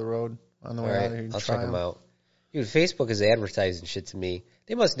packets for the road on the All way out right, here. You can I'll try check them out. Dude, Facebook is advertising shit to me.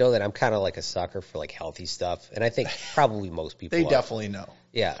 They must know that I'm kind of like a sucker for like healthy stuff, and I think probably most people. They are. definitely know.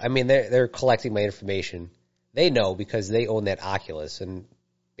 Yeah, I mean they're collecting my information. They know because they own that Oculus, and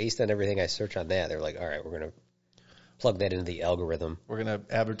based on everything I search on that, they're like, all right, we're gonna plug that into the algorithm, We're gonna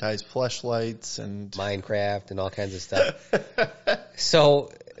advertise fleshlights and Minecraft, and all kinds of stuff.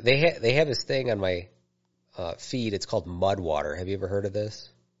 So they have this thing on my feed. It's called Mud Water. Have you ever heard of this?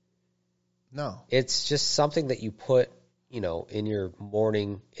 no. It's just something that you put, you know, in your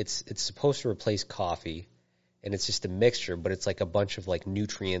morning. It's supposed to replace coffee, and it's just a mixture, but it's like a bunch of like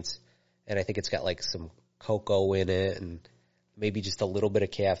nutrients, and I think it's got like some cocoa in it and maybe just a little bit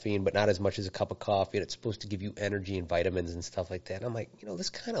of caffeine, but not as much as a cup of coffee, and it's supposed to give you energy and vitamins and stuff like that. And I'm like, you know, this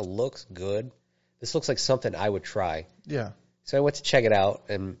kind of looks good. This looks like something I would try. Yeah. So I went to check it out,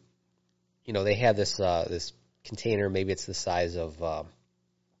 and you know, they have this this container. Maybe it's the size of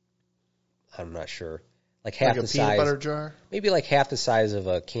I'm not sure, like half Like a the peanut size, butter jar. maybe like half the size of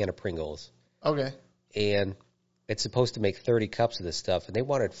a can of Pringles. Okay. And it's supposed to make 30 cups of this stuff, and they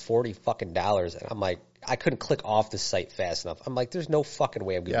wanted $40 fucking, and I'm like, I couldn't click off the site fast enough. I'm like, there's no fucking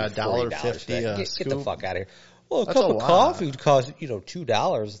way I'm going to Yeah, $40 for $1.50 that. a Get the scoop. fuck out of here. Well, a That's cup a of lot. coffee would cost, you know,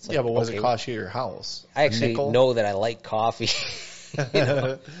 $2. It's like, Yeah, but what does okay, it cost you at your house? I actually nickel? know that I like coffee.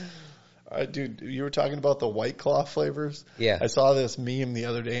 Dude, you were talking about the White Claw flavors? Yeah. I saw this meme the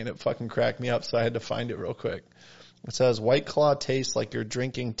other day and it fucking cracked me up, so I had to find it real quick. It says, White Claw tastes like you're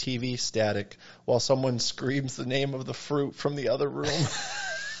drinking TV static while someone screams the name of the fruit from the other room.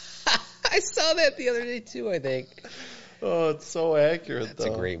 I saw that the other day too, I think. Oh, it's so accurate, That's a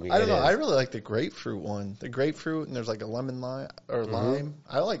though. great meme. I don't It know. is. I really like the grapefruit one. The grapefruit, and there's like a lemon lime or Mm-hmm. lime.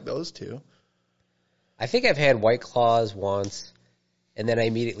 I like those two. I think I've had White Claws once, and then I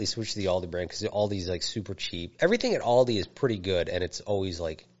immediately switched to the Aldi brand because Aldi's like super cheap. Everything at Aldi is pretty good, and it's always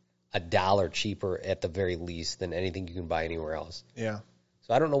like $1 cheaper at the very least than anything you can buy anywhere else. Yeah.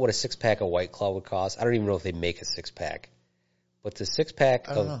 So I don't know what a 6-pack of White Claw would cost. I don't even know if they make a 6-pack. But the 6-pack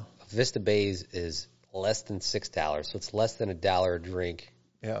I don't of know. Vista Bays is less than $6, so it's less than $1 a drink.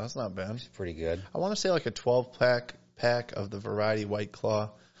 Yeah, that's not bad. It's pretty good. I want to say like a 12-pack of the variety White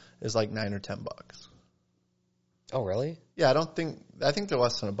Claw is like $9 or $10. Oh, really? Yeah, I think they're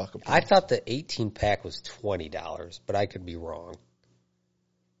less than $1 a piece. I thought the 18-pack was $20, but I could be wrong.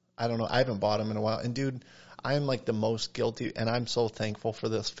 I don't know. I haven't bought them in a while. And dude, I am like the most guilty, and I'm so thankful for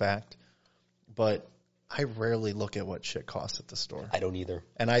this fact, but I rarely look at what shit costs at the store. I don't either.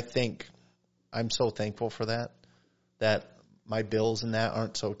 And I think I'm so thankful for that my bills and that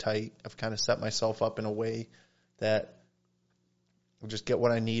aren't so tight. I've kind of set myself up in a way that I'll just get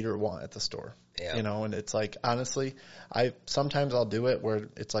what I need or want at the store. Yeah. You know, and it's like, honestly, sometimes I'll do it where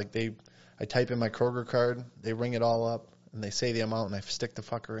it's like I type in my Kroger card, they ring it all up, and they say the amount, and I stick the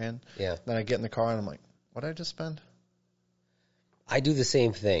fucker in. Yeah. Then I get in the car, and I'm like, what did I just spend? I do the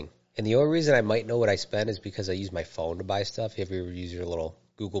same thing. And the only reason I might know what I spend is because I use my phone to buy stuff. Have you ever used your little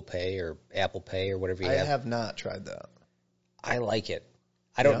Google Pay or Apple Pay or whatever you I have? have not tried that. I like it.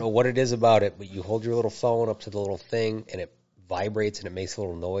 I don't Yeah? know what it is about it, but you hold your little phone up to the little thing, and it vibrates, and it makes a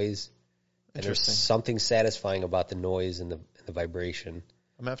little noise. And there's Interesting. something satisfying about the noise and the vibration.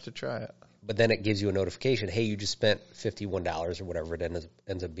 I'm going to have to try it. but then it gives you a notification, hey, you just spent $51 or whatever it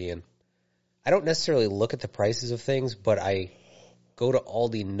ends up being. I don't necessarily look at the prices of things, but I go to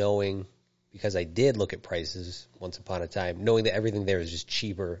Aldi knowing, because I did look at prices once upon a time, knowing that everything there is just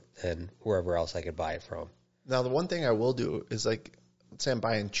cheaper than wherever else I could buy it from. Now, the one thing I will do is, like, let's say I'm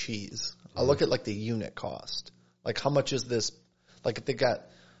buying cheese. I'll look at, like, the unit cost. Like, how much is this? Like, if they got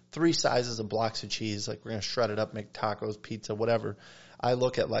 3 sizes of blocks of cheese, like, we're going to shred it up, make tacos, pizza, whatever. I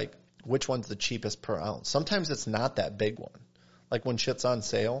look at, like, which one's the cheapest per ounce. Sometimes it's not that big one. Like, when shit's on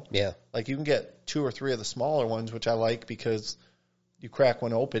sale. Yeah. Like, you can get 2 or 3 of the smaller ones, which I like because you crack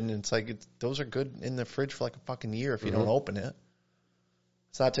one open, and it's like, those are good in the fridge for, like, a fucking year if you don't open it.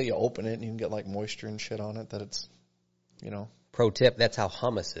 It's not till you open it and you can get, like, moisture and shit on it that it's, you know. Pro tip, that's how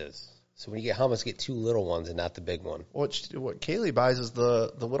hummus is. So when you get hummus, get 2 little ones and not the big one. What Kaylee buys is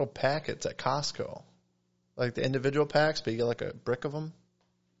the little packets at Costco. Like the individual packs, but you get, like, a brick of them.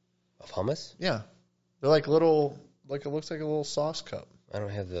 Of hummus? Yeah. They're like little, like, it looks like a little sauce cup. I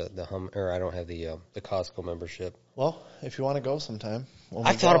don't have the I don't have the Costco membership. Well, if you want to go sometime.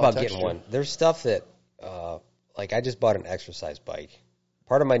 I thought about getting one. There's stuff that, like, I just bought an exercise bike.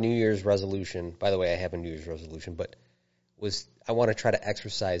 Part of my New Year's resolution, by the way, I have a New Year's resolution, but was I want to try to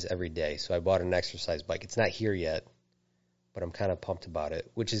exercise every day. So I bought an exercise bike. It's not here yet, but I'm kind of pumped about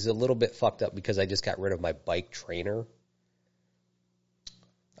it, which is a little bit fucked up because I just got rid of my bike trainer.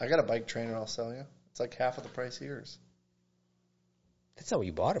 I got a bike trainer I'll sell you. It's like half of the price of yours. That's not what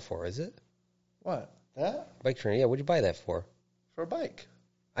you bought it for, is it? What? That? Bike trainer, yeah. What'd you buy that for? For a bike.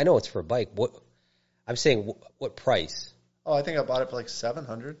 I know it's for a bike. What? I'm saying, what price? Oh, I think I bought it for like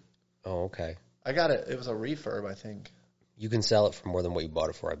 $700. Oh, okay. I got it. It was a refurb, I think. You can sell it for more than what you bought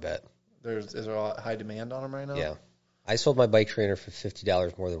it for, I bet. Is there a high demand on them right now? Yeah. I sold my bike trainer for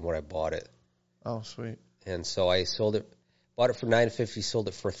 $50 more than what I bought it. Oh, sweet. And so I bought it for $950, sold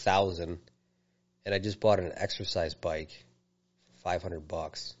it for $1,000, and I just bought an exercise bike for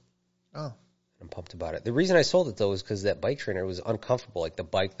 $500. Oh. I'm pumped about it. The reason I sold it, though, is because that bike trainer was uncomfortable. Like, the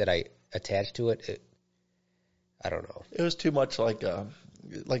bike that I attached to it, I don't know. It was too much like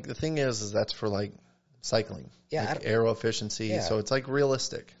the thing is that's for, like, cycling. Yeah. Like aero efficiency. Yeah. So it's, like,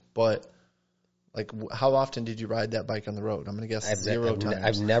 realistic. But, like, how often did you ride that bike on the road? I'm going to guess zero times.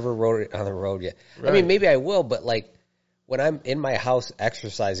 I've never rode it on the road yet. Right. I mean, maybe I will, but, like, when I'm in my house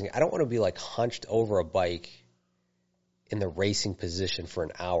exercising, I don't want to be, like, hunched over a bike in the racing position for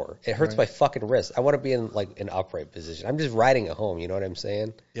an hour. It hurts my fucking wrist. I want to be in, like, an upright position. I'm just riding at home, you know what I'm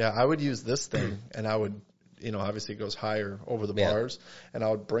saying? Yeah, I would use this thing, and I would, you know, obviously it goes higher over the bars, and I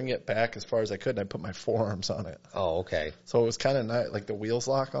would bring it back as far as I could, and I'd put my forearms on it. Oh, okay. So it was kind of nice, like the wheels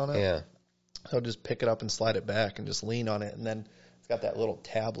lock on it. Yeah. So I'd just pick it up and slide it back and just lean on it, and then it's got that little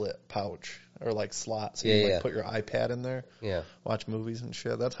tablet pouch or, like, slot, so you can like, put your iPad in there, watch movies and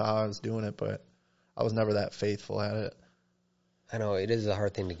shit. That's how I was doing it, but I was never that faithful at it. I know, it is a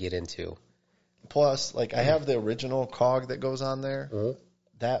hard thing to get into. Plus, like, I have the original cog that goes on there. Mm-hmm.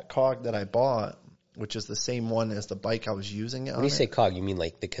 That cog that I bought, which is the same one as the bike I was using it on. When you say cog, you mean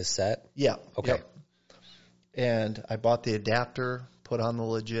like the cassette? Yeah. Okay. Yep. And I bought the adapter, put on the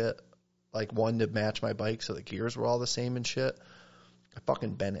legit, like, one to match my bike so the gears were all the same and shit. I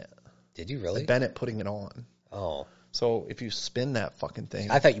fucking bent it. Did you really? I bent it putting it on. Oh. So if you spin that fucking thing.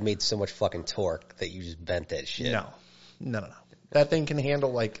 I thought you made so much fucking torque that you just bent that shit. No. That thing can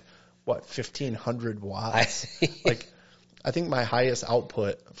handle, like, what, 1,500 watts? Like, I think my highest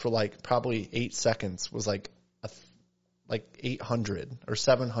output for, like, probably 8 seconds was, like 800 or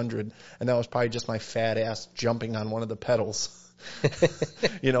 700, and that was probably just my fat ass jumping on one of the pedals,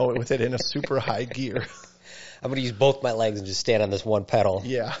 you know, with it in a super high gear. I'm going to use both my legs and just stand on this one pedal.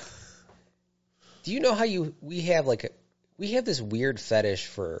 Yeah. Do you know how we have this weird fetish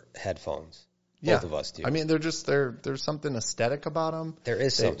for headphones? Both of us do. I mean, there's something aesthetic about them. There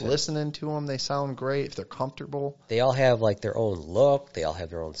is something. Listening to them, they sound great if they're comfortable. They all have, like, their own look. They all have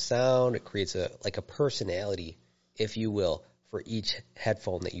their own sound. It creates a personality, if you will, for each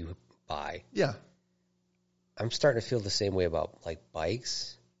headphone that you buy. Yeah. I'm starting to feel the same way about, like,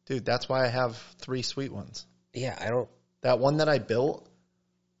 bikes. Dude, that's why I have 3 sweet ones. Yeah, That one that I built,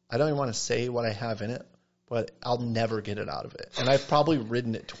 I don't even want to say what I have in it, but I'll never get it out of it. And I've probably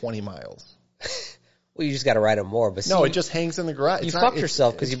ridden it 20 miles. Well, you just got to ride it more. But see, no, it just hangs in the garage. You fucked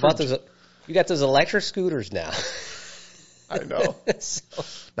yourself because you got those electric scooters now. I know. So,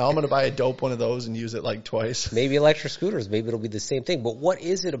 now I'm going to buy a dope one of those and use it like twice. Maybe electric scooters. Maybe it'll be the same thing. But what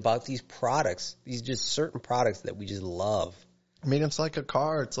is it about these products, these just certain products that we just love? I mean, it's like a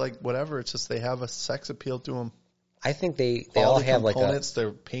car. It's like whatever. It's just they have a sex appeal to them. I think they all have components.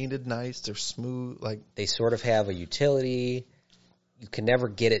 They're painted nice. They're smooth. Like they sort of have a utility. you can never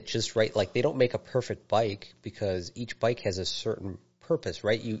get it just right. Like, they don't make a perfect bike because each bike has a certain purpose,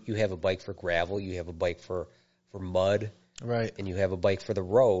 right? You have a bike for gravel, you have a bike for mud, Right. and you have a bike for the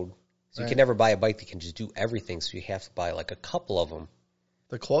road. So you can never buy a bike that can just do everything. So you have to buy like a couple of them.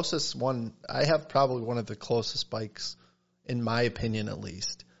 The closest one, I have probably one of the closest bikes, in my opinion at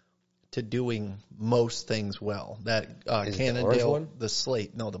least, to doing most things well. That Is it the orange Cannondale, one? the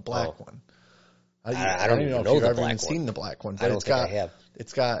slate, no, the black one. I don't even know if you've the ever black even one. seen the black one. I But don't think I have.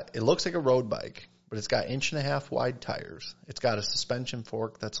 It looks like a road bike, but it's got 1.5 wide tires. It's got a suspension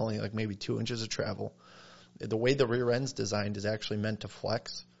fork that's only like maybe 2 inches of travel. The way the rear end's designed is actually meant to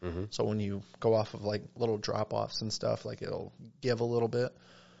flex. Mm-hmm. So when you go off of like little drop offs and stuff, like it'll give a little bit.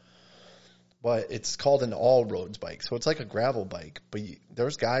 But it's called an all roads bike, so it's like a gravel bike. But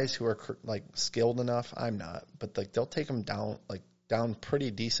there's guys who are like skilled enough. I'm not, but like they'll take them down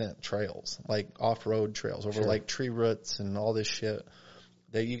pretty decent trails, like off road trails over like tree roots and all this shit.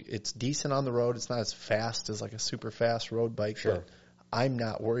 It's decent on the road. It's not as fast as like a super fast road bike. Sure. But I'm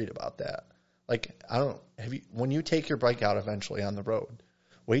not worried about that. Like when you take your bike out eventually on the road,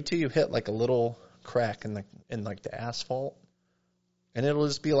 wait till you hit like a little crack in like the asphalt. And it'll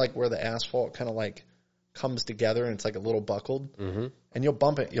just be like where the asphalt kind of like comes together and it's like a little buckled. Mm-hmm. And you'll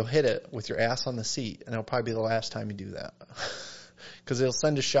bump it, you'll hit it with your ass on the seat, and it'll probably be the last time you do that. Because it'll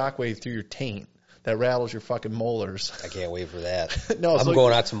send a shockwave through your taint that rattles your fucking molars. I can't wait for that. No, I'm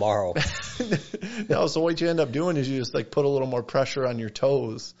going out tomorrow. No, so what you end up doing is you just like put a little more pressure on your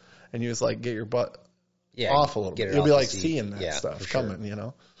toes, and you just like get your butt off a little bit. You'll be like seeing that stuff coming, you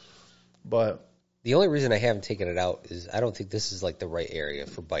know. But the only reason I haven't taken it out is I don't think this is like the right area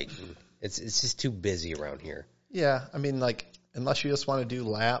for biking. It's just too busy around here. Yeah, I mean, like, unless you just want to do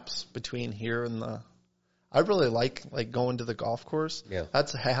laps between here and I really like going to the golf course. Yeah.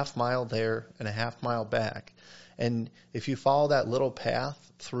 That's a half mile there and a half mile back. And if you follow that little path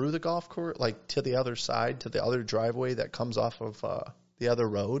through the golf course, like to the other side, to the other driveway that comes off of the other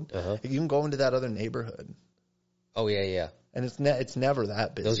road, you can go into that other neighborhood. Oh, yeah. And it's never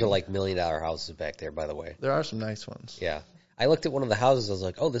that busy. Those are like $1 million houses back there, by the way. There are some nice ones. Yeah. I looked at one of the houses. I was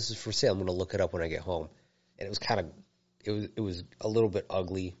like, oh, this is for sale. I'm going to look it up when I get home. And it was kind of, it was a little bit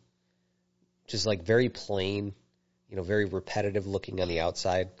ugly. Just like very plain, very repetitive looking on the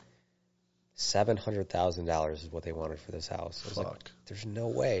outside. $700,000 is what they wanted for this house. I was like, there's no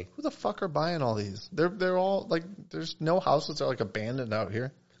way. Who the fuck are buying all these? They're all like, there's no houses that are like abandoned out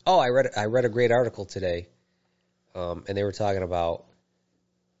here. Oh, I read a great article today. And they were talking about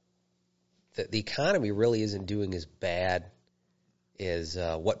that the economy really isn't doing as bad as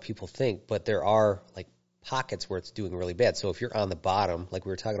what people think, but there are like pockets where it's doing really bad. So if you're on the bottom, like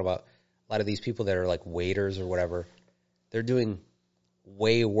we were talking about, a lot of these people that are like waiters or whatever, they're doing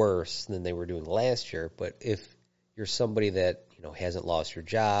way worse than they were doing last year. But if you're somebody that hasn't lost your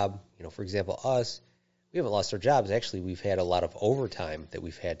job, for example, us, we haven't lost our jobs. Actually, we've had a lot of overtime that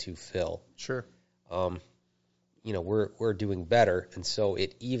we've had to fill. Sure. We're doing better, and so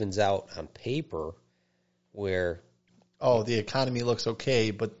it evens out on paper where the economy looks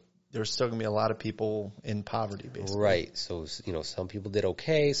okay, but there's still going to be a lot of people in poverty, basically. Right. So, some people did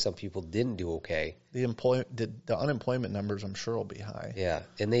okay, some people didn't do okay. The unemployment numbers, I'm sure, will be high. Yeah,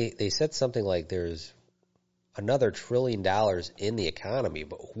 and they said something like there's another $1 trillion in the economy,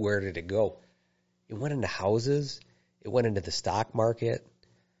 but where did it go? It went into houses, it went into the stock market.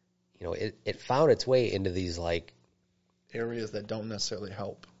 It found its way into these like areas that don't necessarily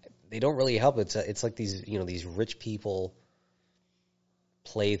help. They don't really help. It's like these these rich people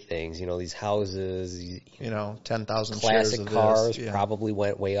play things. These houses. 10,000 classic cars this. Yeah. probably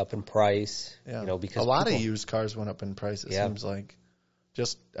went way up in price. Yeah. Because a lot of used cars went up in price. It seems like.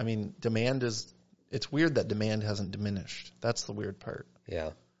 Demand is. It's weird that demand hasn't diminished. That's the weird part.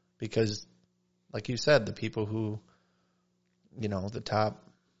 Yeah. Because, like you said, the people who, the top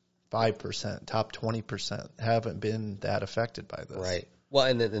 5%, top 20% haven't been that affected by this. Right. Well,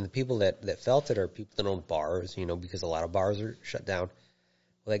 and the people that felt it are people that own bars, because a lot of bars are shut down.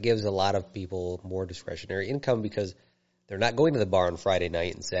 Well, that gives a lot of people more discretionary income because they're not going to the bar on Friday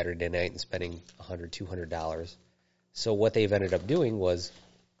night and Saturday night and spending $100, $200. So what they've ended up doing was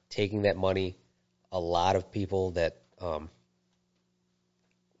taking that money. A lot of people that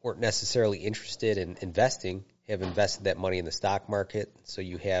weren't necessarily interested in investing have invested that money in the stock market. So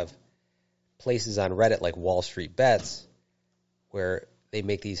you have places on Reddit like Wall Street Bets where they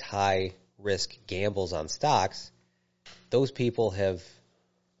make these high-risk gambles on stocks. Those people have,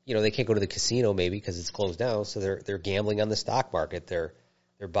 they can't go to the casino maybe because it's closed down, so they're gambling on the stock market. They're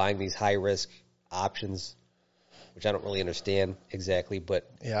buying these high-risk options, which I don't really understand exactly. But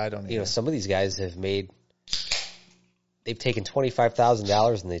yeah, I don't. Either. Some of these guys have made they've taken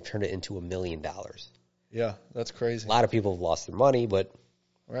 $25,000 and they've turned it into $1 million. Yeah, that's crazy. A lot of people have lost their money, but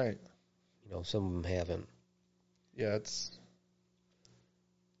Right. some of them haven't. Yeah, it's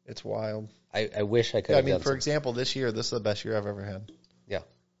wild. I wish I could Yeah, I have mean, done for example, this year, this is the best year I've ever had. Yeah.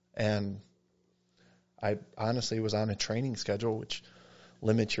 And I honestly was on a training schedule, which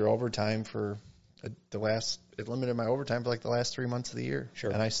limits your overtime for it limited my overtime for like the last 3 months of the year. Sure.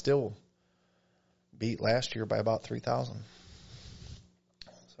 And I still beat last year by about 3,000.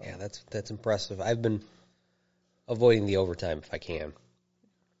 So, Yeah, that's impressive. I've been avoiding the overtime if I can.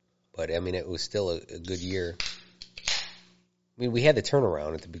 But, I mean, it was still a good year. I mean, we had the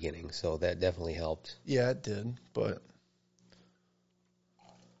turnaround at the beginning, so that definitely helped. yeah, it did. But,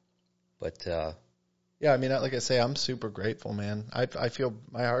 yeah, I mean, like I say, I'm super grateful, man. I feel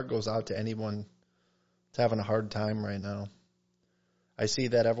my heart goes out to anyone that's having a hard time right now. I see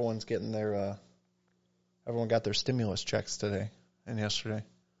that everyone's getting everyone got their stimulus checks today and yesterday.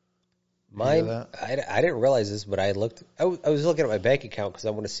 mine, that? I didn't realize this, but I was looking at my bank account because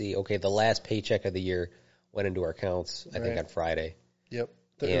I want to see, okay, the last paycheck of the year went into our accounts, I think, Right. on Friday. Yep.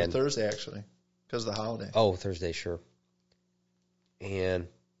 And- Thursday, actually, because of the holiday. Oh, Thursday, sure. And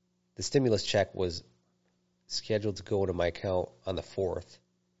the stimulus check was scheduled to go into my account on the 4th.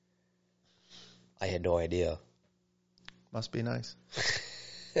 I had no idea, Must be nice.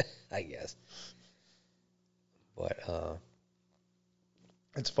 I guess. But,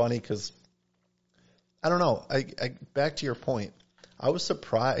 It's funny because, I don't know, I back to your point, I was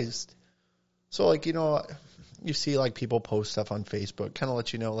surprised. So, like, you see, like, people post stuff on Facebook, kind of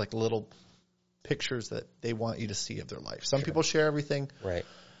let you know, like, little pictures that they want you to see of their life. Some people share everything. right.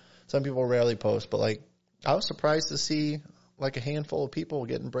 Some people rarely post. But, like, I was surprised to see, like, a handful of people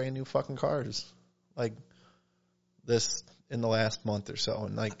getting brand new fucking cars. Like, this in the last month or so.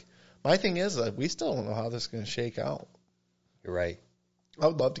 And, like, my thing is, like, we still don't know how this is going to shake out. You're right. I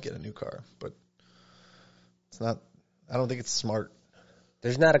would love to get a new car, but it's not. I don't think it's smart.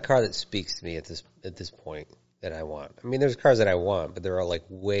 There's not a car that speaks to me at this point that I want. I mean, there's cars that I want, but there are like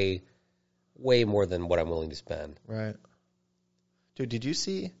way more than what I'm willing to spend. Right. Dude, did you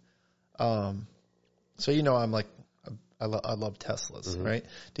see? So I'm like, I love Teslas, right?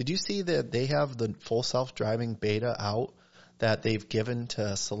 Did you see that they have the full self-driving beta out that they've given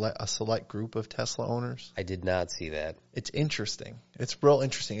to a select group of Tesla owners? I did not see that. It's interesting. It's real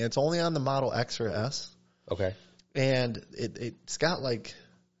interesting. It's only on the Model X or S. Okay. And it's got like,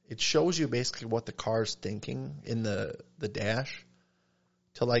 it shows you basically what the car's thinking in the dash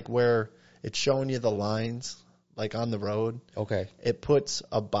to like where it's showing you the lines like on the road. Okay. It puts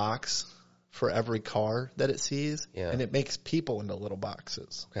a box for every car that it sees, Yeah. and it makes people into little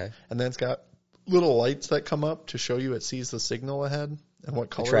boxes. Okay. And then it's got little lights that come up to show you it sees the signal ahead and what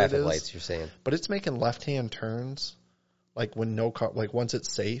The color it traffic is. lights, you're saying. But it's making left-hand turns, like when no car, like once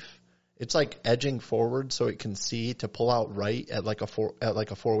it's safe. It's like edging forward so it can see to pull out right at like a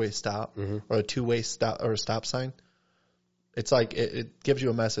four-way stop or a two-way stop or a stop sign. It's like it gives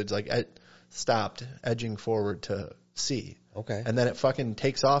you a message like stopped, edging forward to see. Okay. And then it fucking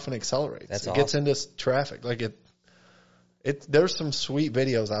takes off and accelerates. That's it gets into traffic. Like there's some sweet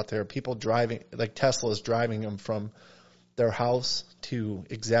videos out there. People driving, like Tesla's driving them from their house to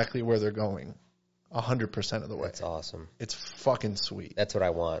exactly where they're going, 100% of the way. That's awesome. It's fucking sweet. That's what I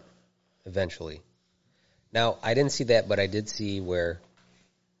want eventually. Now, I didn't see that, but I did see where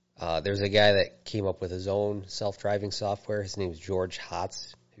there's a guy that came up with his own self-driving software. His name is George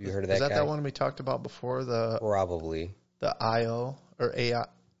Hotz. Have you heard of that Is that guy? that one we talked about before? Probably. The IO or AI,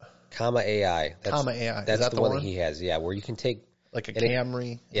 Comma AI. Comma AI. Is That's that the the one one? that he has, yeah, where you can take like a And it-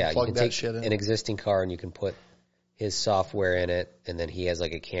 Camry, Yeah, and you plug can that take shit in. an existing car and you can put his software in it, and then he has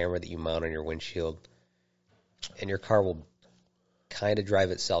like a camera that you mount on your windshield, and your car will kind of drive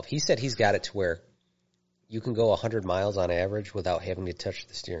itself. He said he's got it to where you can go 100 miles on average without having to touch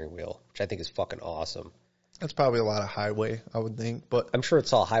the steering wheel, which I think is fucking awesome. That's probably a lot of highway, I would think. But I'm sure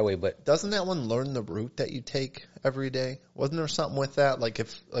it's all highway, but doesn't that one learn the route that you take every day? Wasn't there something with that? Like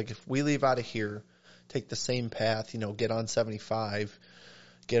if we leave out of here, take the same path, get on 75,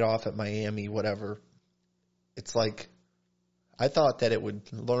 get off at Miami, whatever. It's like, I thought that it would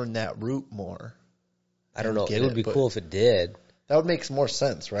learn that route more. I don't know. get It would it, be but- cool if it did. That would make more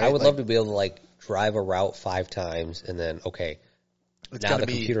sense, right? I would Like, love to be able to like drive a route 5 times and then, okay, It's now got to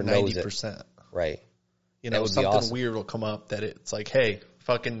the be computer knows it. 90%. right. You That know, would be something awesome. weird will come up that it's like, hey,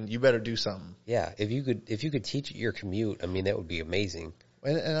 fucking, you better do something. Yeah, if you could teach it your commute, I mean, that would be amazing.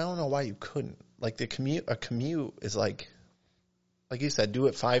 And I don't know why you couldn't. Like a commute is like you said, do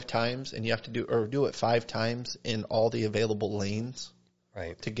it 5 times, and you have to do it 5 times in all the available lanes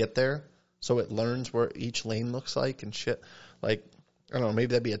Right. to get there. so it learns where each lane looks like and shit. Like, I don't know, maybe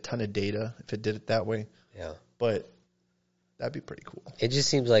that'd be a ton of data if it did it that way. Yeah. But that'd be pretty cool. It just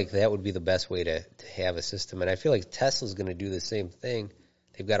seems like that would be the best way to have a system. And I feel like Tesla's going to do the same thing.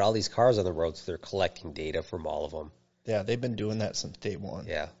 They've got all these cars on the road, so they're collecting data from all of them. Yeah, they've been doing that since day one.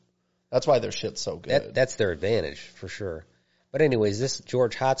 Yeah. That's why their shit's so good. That's their advantage, for sure. But anyways, this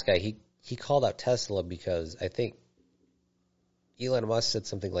George Hotz guy, he called out Tesla because I think Elon Musk said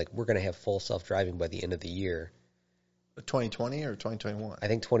something like, we're going to have full self-driving by the end of the year. 2020 or 2021? I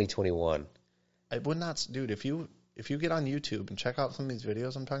think 2021. I would not, dude, if you get on YouTube and check out some of these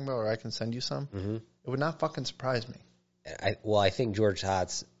videos I'm talking about, or I can send you some, it would not fucking surprise me. I think George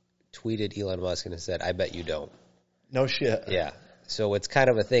Hotz tweeted Elon Musk and said, I bet you don't. No shit. Yeah. So it's kind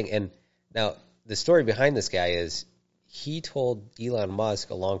of a thing. And now the story behind this guy is he told Elon Musk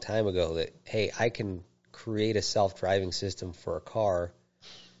a long time ago that, hey, I can create a self-driving system for a car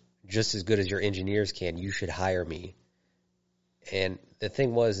just as good as your engineers can. You should hire me. And the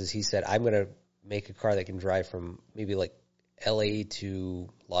thing is he said, I'm going to make a car that can drive from maybe like LA to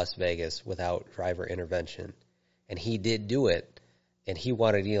Las Vegas without driver intervention. And he did do it. And he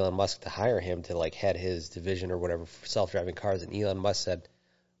wanted Elon Musk to hire him to like head his division or whatever for self-driving cars. And Elon Musk said,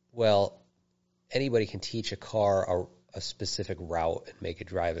 well, anybody can teach a car a specific route and make it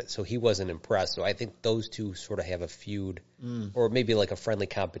drive it. So he wasn't impressed. So I think those two sort of have a feud or maybe like a friendly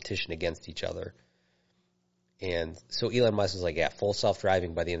competition against each other. And so Elon Musk was like, yeah, full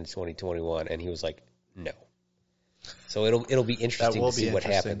self-driving by the end of 2021. And he was like, no. So it'll be interesting to see what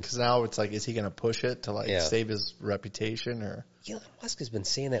happens. Because now it's like, is he going to push it to like save his reputation? Or Elon Musk has been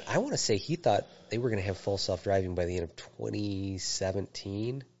saying that. I want to say he thought they were going to have full self-driving by the end of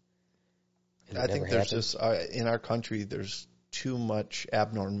 2017. I think there's just, in our country, there's too much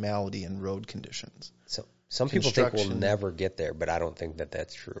abnormality in road conditions. So some people think we'll never get there, but I don't think that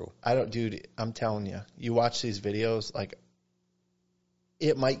that's true. Dude, I'm telling you, you watch these videos, like,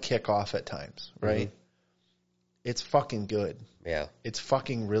 it might kick off at times, right? Mm-hmm. It's fucking good. Yeah. It's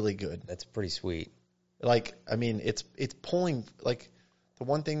fucking really good. That's pretty sweet. Like, I mean, it's pulling, like, the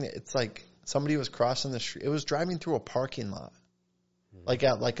one thing that it's like somebody was crossing the street. It was driving through a parking lot. Like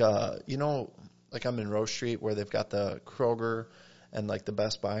at like you know, like on Monroe Street where they've got the Kroger and like the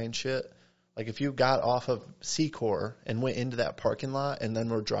Best Buy and shit. Like if you got off of Secor and went into that parking lot and then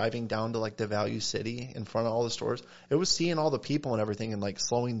were driving down to like the Value City in front of all the stores, it was seeing all the people and everything and like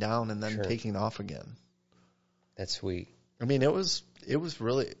slowing down and then taking off again. That's sweet. I mean, it was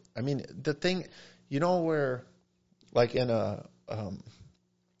really, I mean, the thing, you know, where like in a,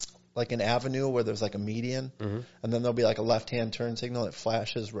 like an avenue where there's like a median and then there'll be like a left-hand turn signal that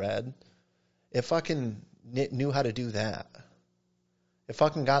flashes red. It fucking knew how to do that. It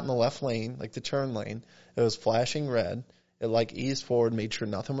fucking got in the left lane, like the turn lane. It was flashing red. It like eased forward, made sure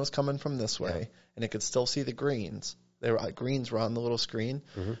nothing was coming from this way, and it could still see the greens. Greens were on the little screen.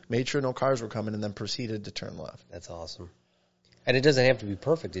 Made sure no cars were coming, and then proceeded to turn left. That's awesome. And it doesn't have to be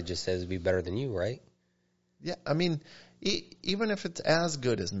perfect. It just says it'd be better than you, right? Yeah, I mean, even if it's as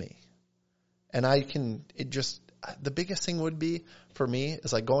good as me, and I can, the biggest thing would be for me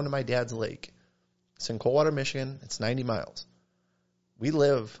is like going to my dad's lake. It's in Coldwater, Michigan. It's 90 miles. We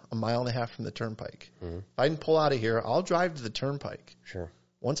live a mile and a half from the turnpike. If I can pull out of here, I'll drive to the turnpike. Sure.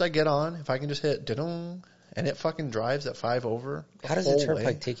 Once I get on, if I can just hit da-dong, and it fucking drives at 5 over. How does the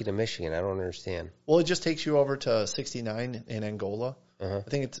turnpike take you to Michigan? I don't understand. Well, it just takes you over to 69 in Angola. I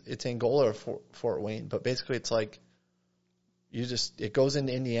think it's Angola or Fort Wayne, but basically it's like it goes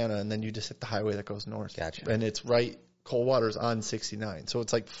into Indiana and then you just hit the highway that goes north. Gotcha. And it's right, Coldwater's on 69. So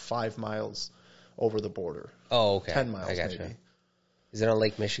it's like 5 miles over the border. Oh, okay. 10 miles I gotcha. maybe. Is it on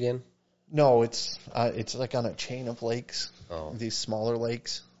Lake Michigan? No, it's like on a chain of lakes. Oh. These smaller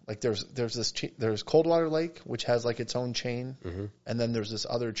lakes. Like there's Coldwater Lake, which has like its own chain, and then there's this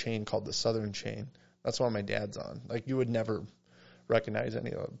other chain called the Southern Chain. That's one my dad's on. Like you would never recognize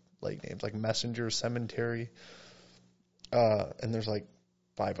any of the lake names, like Messenger, Cemetery, and there's like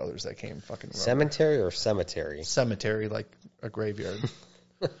 5 others that came fucking. Cemetery or cemetery? Cemetery, like a graveyard.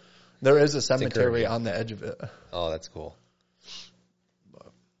 There is a cemetery on the edge of it. Oh, that's cool.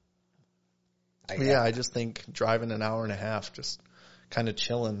 I just think driving an hour and a half, just kind of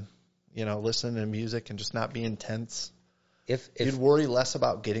chilling, you know, listening to music and just not being tense. If you'd worry less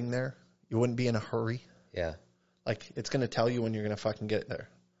about getting there, you wouldn't be in a hurry. Yeah. Like it's going to tell you when you're going to fucking get there.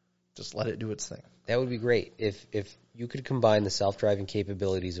 Just let it do its thing. That would be great. If you could combine the self-driving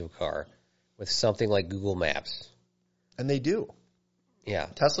capabilities of a car with something like Google Maps. And they do. Yeah.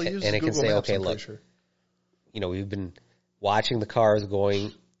 Tesla uses and it Google can say, Maps, okay, I'm look, sure. You know, we've been watching the cars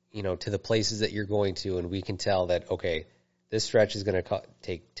going, you know, to the places that you're going to, and we can tell that, okay, this stretch is going to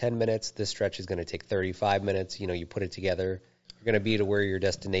take 10 minutes. This stretch is going to take 35 minutes. You know, you put it together. You're going to be to where your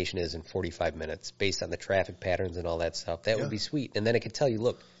destination is in 45 minutes based on the traffic patterns and all that stuff. That would be sweet. And then it could tell you,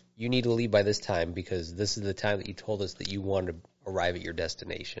 look, you need to leave by this time because this is the time that you told us that you wanted to arrive at your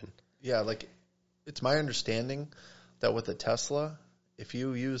destination. Yeah, like it's my understanding that with a Tesla, if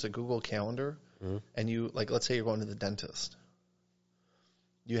you use a Google Calendar and you, like, let's say you're going to the dentist,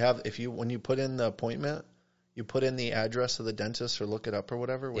 you have, when you put in the appointment, you put in the address of the dentist or look it up or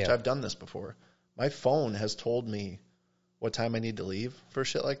whatever, which I've done this before. My phone has told me what time I need to leave for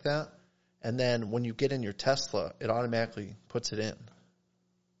shit like that. And then when you get in your Tesla, it automatically puts it in.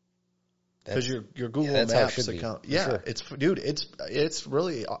 Because your Google Maps account, it's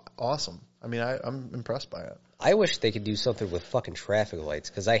really awesome. I mean, I'm impressed by it. I wish they could do something with fucking traffic lights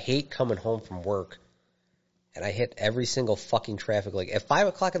because I hate coming home from work and I hit every single fucking traffic light at 5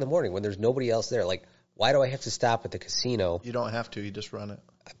 o'clock in the morning when there's nobody else there. Like, why do I have to stop at the casino? You don't have to. You just run it.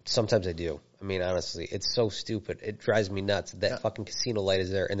 Sometimes I do. I mean, honestly, it's so stupid. It drives me nuts. That fucking casino light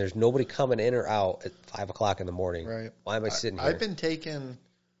is there and there's nobody coming in or out at 5 o'clock in the morning. Right. Why am I sitting here? I've been taking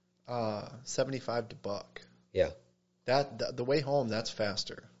 75 to Buck. Yeah. The way home, that's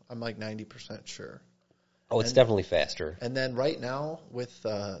faster. I'm like 90% sure. Oh, it's definitely faster. And then right now, with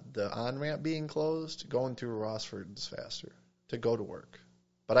the on-ramp being closed, going through Rossford is faster to go to work.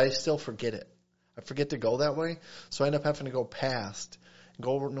 But I still forget it. I forget to go that way, so I end up having to go past and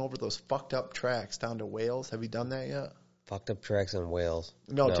go over those fucked up tracks down to Wales. Have you done that yet? Fucked up tracks in Wales?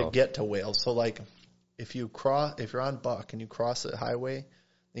 No, to get to Wales. So, like, if you're on Buck and you cross the highway,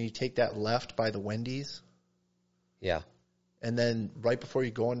 then you take that left by the Wendy's. Yeah. And then right before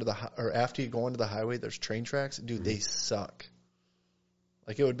you go into after you go into the highway, there's train tracks. Dude, they suck.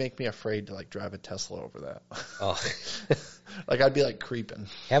 Like, it would make me afraid to, like, drive a Tesla over that. Oh. Like, I'd be, like, creeping.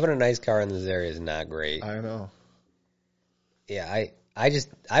 Having a nice car in this area is not great. I know. Yeah, I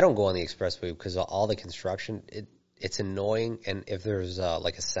don't go on the expressway because of all the construction. It's annoying. And if there's,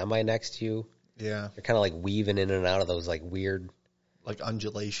 like, a semi next to you, yeah, you're kind of, like, weaving in and out of those, like, weird... Like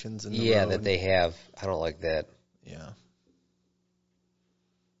undulations in the road. Yeah, that they have. I don't like that. Yeah.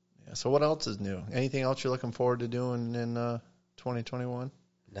 So what else is new? Anything else you're looking forward to doing in 2021?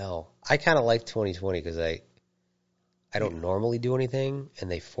 No. I kind of like 2020 because I don't normally do anything, and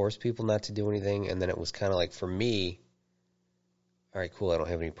they force people not to do anything, and then it was kind of like, for me, all right, cool, I don't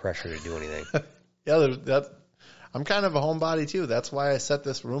have any pressure to do anything. I'm kind of a homebody, too. That's why I set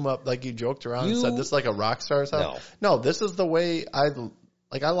this room up like you joked around and said this is like a rock star's house. No, this is the way I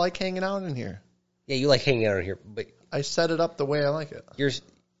like hanging out in here. Yeah, you like hanging out in here, but... I set it up the way I like it.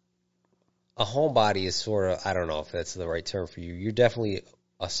 A homebody is sort of, I don't know if that's the right term for you. You're definitely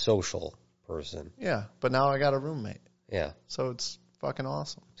a social person. Yeah, but now I got a roommate. Yeah. So it's fucking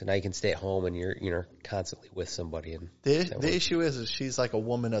awesome. So now you can stay at home and you're constantly with somebody. And the issue is she's like a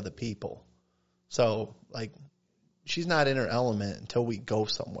woman of the people. So, like, she's not in her element until we go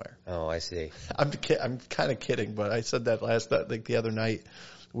somewhere. Oh, I see. I'm kind of kidding, but I said that the other night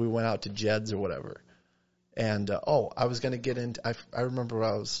we went out to Jed's or whatever. And, I was going to get into, I remember what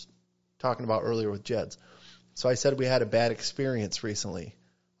I was talking about earlier with Jed's. So I said we had a bad experience recently.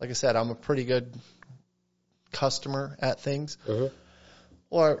 Like I said, I'm a pretty good customer at things. Mm-hmm.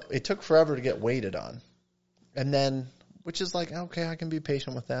 Well, it took forever to get waited on. And then, which is like, okay, I can be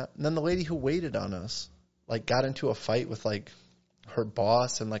patient with that. And then the lady who waited on us, like, got into a fight with, like, her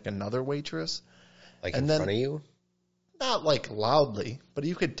boss and, like, another waitress. Like, in front of you? Not, like, loudly, but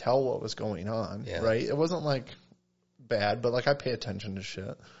you could tell what was going on, right? It wasn't, like, bad, but, like, I pay attention to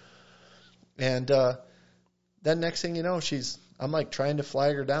shit. And then next thing you know, I'm, like, trying to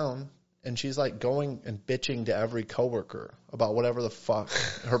flag her down, and she's, like, going and bitching to every coworker about whatever the fuck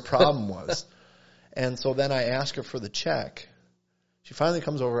her problem was. And so then I ask her for the check. She finally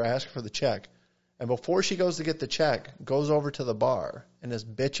comes over, I ask her for the check. And before she goes to get the check, goes over to the bar and is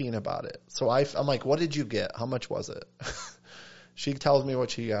bitching about it. So I'm like, what did you get? How much was it? She tells me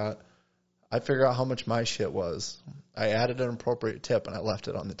what she got. I figure out how much my shit was. I added an appropriate tip, and I left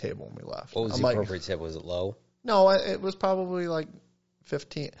it on the table when we left. What was the appropriate tip? Was it low? No, it was probably like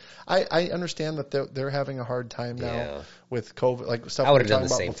 15. I understand that they're having a hard time now with COVID, like stuff we were talking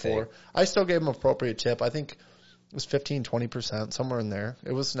about before. Thing. I still gave them an appropriate tip. I think it was 15, 20%, somewhere in there.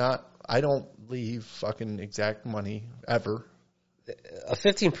 It was not, I don't leave fucking exact money ever. A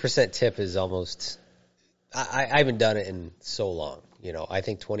 15% tip is almost, I haven't done it in so long. You know, I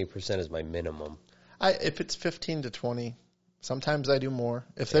think 20% is my minimum. If it's 15 to 20, sometimes I do more.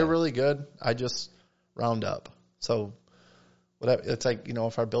 If they're really good, I just round up. So whatever, it's like, you know,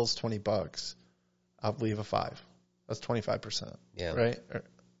 if our bill's $20, I'll leave a 5. That's 25%. Yeah. Right?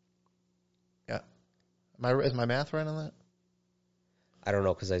 Yeah. Is my math right on that? I don't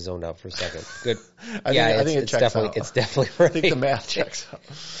know because I zoned out for a second. Good. I think it checks out. It's definitely right. I think the math checks out.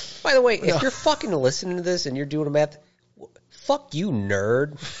 By the way, if you're fucking listening to this and you're doing a math, fuck you,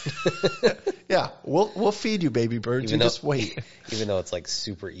 nerd. Yeah, we'll feed you, baby birds. Just wait. Even though it's like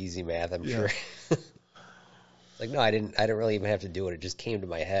super easy math, I'm sure. Like, no, I didn't really even have to do it. It just came to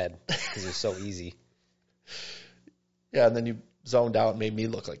my head because it was so easy. Yeah, and then you zoned out and made me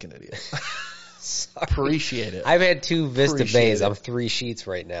look like an idiot. Sorry. Appreciate it. I've had 2 Vista Appreciate Bays. it. I'm 3 sheets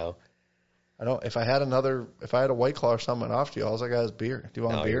right now. I don't. If I had a White Claw or something off to you, all I got is beer. Do you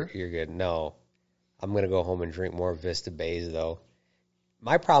want beer? You're good. No, I'm gonna go home and drink more Vista Bays though.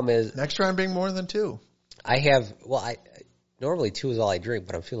 My problem is Next try and bring more than 2. I normally 2 is all I drink,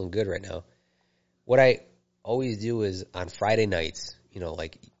 but I'm feeling good right now. What I always do is on Friday nights,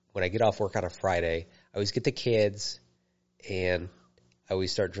 like when I get off work on a Friday, I always get the kids and I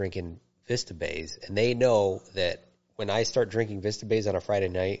always start drinking Vista Bays, and they know that when I start drinking Vista Bays on a Friday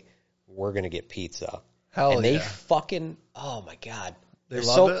night, we're gonna get pizza. Hell They yeah. fucking, oh my God. They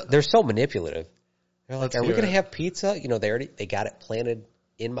love it? They're so manipulative. They're like, Let's are we hear going to it. have pizza? They got it planted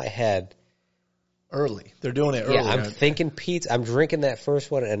in my head. Early. They're doing it early. Yeah, I'm thinking pizza. I'm drinking that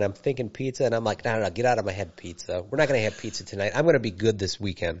first one and I'm thinking pizza and I'm like, no, get out of my head, pizza. We're not going to have pizza tonight. I'm going to be good this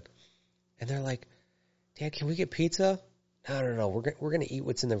weekend. And they're like, Dad, can we get pizza? No. We're going to eat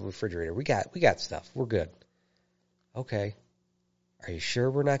what's in the refrigerator. We got stuff. We're good. Okay. Are you sure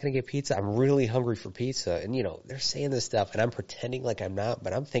we're not going to get pizza? I'm really hungry for pizza. And, they're saying this stuff, and I'm pretending like I'm not,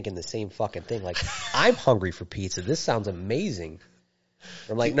 but I'm thinking the same fucking thing. Like, I'm hungry for pizza. This sounds amazing.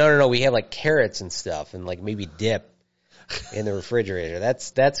 I'm like, no. We have, like, carrots and stuff and, like, maybe dip in the refrigerator.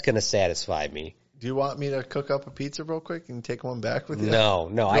 That's going to satisfy me. Do you want me to cook up a pizza real quick and take one back with you? No.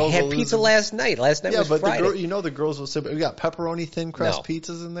 I Girls had will pizza lose last night. Last night was but Friday. the girls will say, we got pepperoni thin crust No.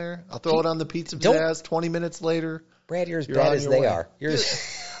 pizzas in there. I'll throw it on the pizza Don't- pizzazz 20 minutes later. Brad, you're as You're bad on as your they way. are. You're I'm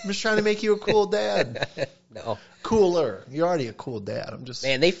just trying to make you a cool dad. No. Cooler. You're already a cool dad. I'm just...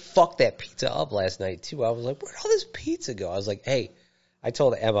 Man, they fucked that pizza up last night, too. I was like, where'd all this pizza go? I was like, hey, I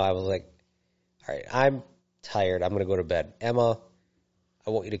told Emma, I was like, all right, I'm tired. I'm going to go to bed. Emma, I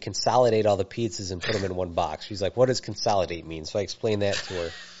want you to consolidate all the pizzas and put them in one box. She's like, what does consolidate mean? So I explained that to her.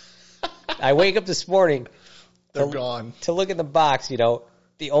 I wake up this morning They're gone. to look in the box,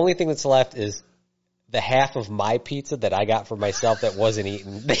 the only thing that's left is the half of my pizza that I got for myself that wasn't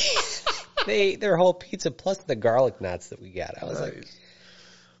eaten. They ate their whole pizza plus the garlic knots that we got. I was like,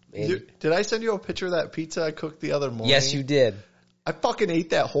 man, Did I send you a picture of that pizza I cooked the other morning? yes, you did. I fucking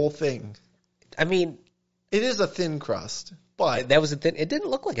ate that whole thing. I mean, It is a thin crust, but that was a thin. It didn't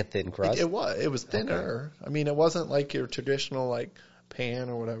look like a thin crust. it was thinner. I mean, it wasn't like your traditional like pan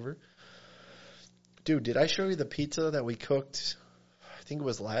or whatever. Dude, did I show you the pizza that we cooked? I think it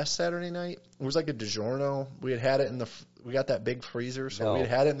was last Saturday night. It was like a DiGiorno. We had it we got that big freezer, so No. we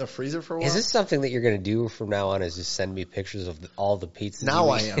had it in the freezer for a while. Is this something that you're going to do from now on? Is just send me pictures of all the pizzas? Now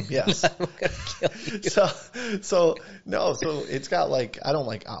you I eat? am, yes. I'm gonna kill you. So it's got like, I don't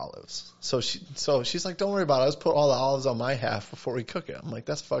like olives. So she's like, don't worry about it. I'll just put all the olives on my half before we cook it. I'm like,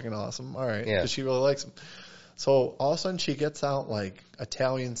 that's fucking awesome. All right. Yeah. Because she really likes them. So all of a sudden she gets out like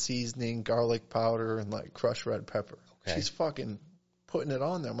Italian seasoning, garlic powder, and like crushed red pepper. Okay. She's fucking putting it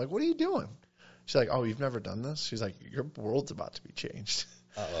on there. I'm like, what are you doing? She's like, oh, you've never done this? She's like, your world's about to be changed.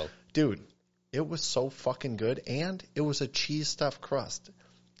 Uh-oh. Dude, it was so fucking good, and it was a cheese stuffed crust.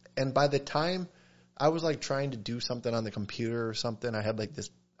 And by the time I was like trying to do something on the computer or something, I had like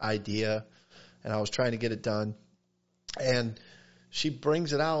this idea, and I was trying to get it done. And she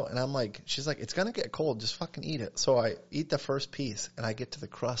brings it out, and I'm like, she's like, it's gonna get cold, just fucking eat it. So I eat the first piece, and I get to the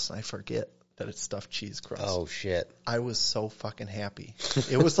crust, and I forget that it's stuffed cheese crust. Oh shit! I was so fucking happy.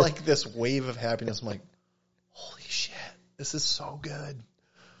 It was like this wave of happiness. I'm like, holy shit, this is so good.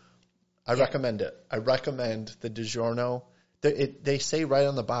 I recommend it. I recommend the DiGiorno. They say right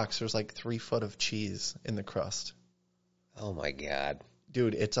on the box there's like 3 foot of cheese in the crust. Oh my god!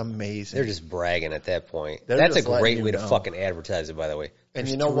 Dude, it's amazing. They're just bragging at that point. They're That's a just letting great you way to know. fucking advertise it, by the way. And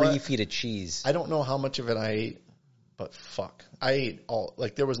There's you know 3 what? feet of cheese. I don't know how much of it I ate, but fuck. I ate all,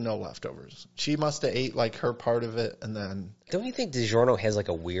 like there was no leftovers. She must have ate like her part of it, and then Don't you think DiGiorno has like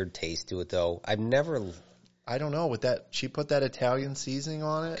a weird taste to it though? I've never. I don't know, with that, she put that Italian seasoning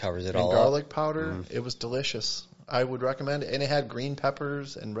on it. Covers it and all up. garlic powder. It was delicious. I would recommend it. And it had green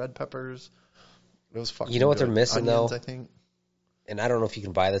peppers and red peppers. It was fucking You know what good. they're missing, Onions, though? I think. And I don't know if you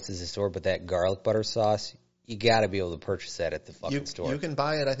can buy this at the store, but that garlic butter sauce, you got to be able to purchase that at the fucking store. You can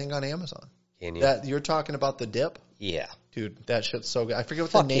buy it, I think, on Amazon. Can you? That you're talking about the dip? Yeah. Dude, that shit's so good. I forget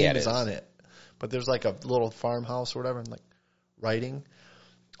what Fuck the yeah, name it is is. on it. But there's like a little farmhouse or whatever, and like writing.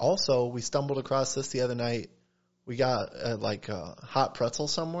 Also, we stumbled across this the other night. we got like a hot pretzel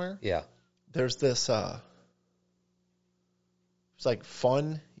somewhere. Yeah. There's this it's like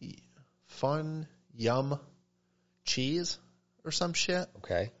fun yum cheese or some shit.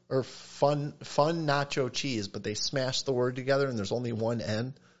 Okay. Or fun nacho cheese, but they smash the word together and there's only one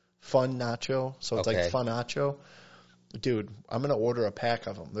N. Fun nacho. So it's Okay. like fun nacho. Dude, I'm going to order a pack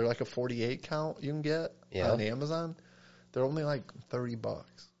of them. They're like a 48 count you can get on Amazon. They're only like $30.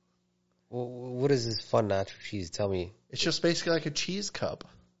 Well, what is this fun nacho cheese? Tell me. It's just basically like a cheese cup.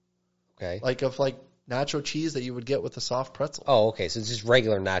 Okay. Like nacho cheese that you would get with a soft pretzel. Oh, okay. So it's just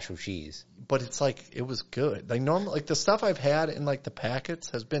regular nacho cheese. But it's like, it was good. Like normal, like the stuff I've had in like the packets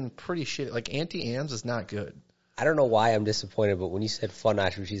has been pretty shit. Like Auntie Anne's is not good. I don't know why I'm disappointed, but when you said fun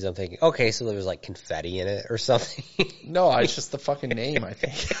nacho cheese, I'm thinking, okay, so there was like confetti in it or something. No, it's just the fucking name, I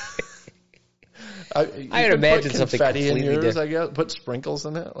think. I had imagined something confetti in completely yours, different. I guess. Put sprinkles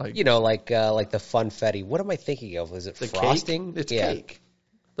in it, like You know, like the funfetti. What am I thinking of? Is it the frosting? cake. It's yeah. cake.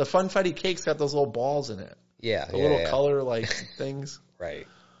 The funfetti cake's got those little balls in it. Yeah. The yeah, little yeah. color like things. Right.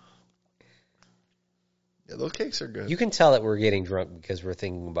 Yeah, those cakes are good. You can tell that we're getting drunk because we're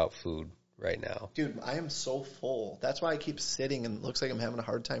thinking about food right now. Dude, I am so full. That's why I keep sitting and it looks like I'm having a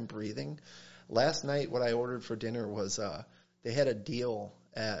hard time breathing. Last night, what I ordered for dinner was they had a deal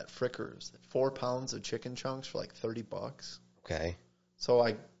at Frickers. 4 pounds of chicken chunks for like $30. Okay. So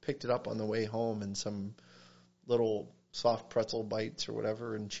I picked it up on the way home and some little soft pretzel bites or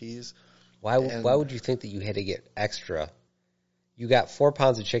whatever and cheese. Why would you think that you had to get extra? You got 4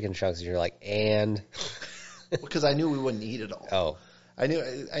 pounds of chicken chunks and you're like, and Because I knew we wouldn't eat it all. oh, I knew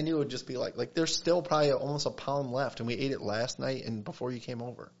it would just be like there's still probably almost a pound left, and we ate it last night and before you came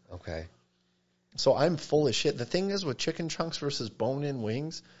over. okay. So I'm full of shit. The thing is with chicken chunks versus bone-in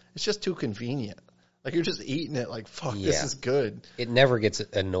wings, it's just too convenient. Like you're just eating it like, fuck, this Yeah. is good. It never gets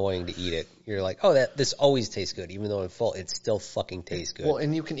annoying to eat it. You're like, oh, this always tastes good, even though I'm full. It still fucking tastes good. Well,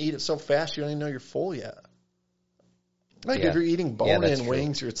 and you can eat it so fast you don't even know you're full yet. Like Yeah. if you're eating Yeah, that's bone-in true.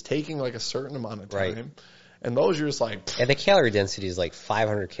 wings, it's taking like a certain amount of time. Right. And those you're just like, And the calorie density is like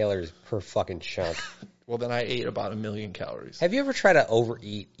 500 calories per fucking chunk. well, then I ate about 1 million calories. Have you ever tried to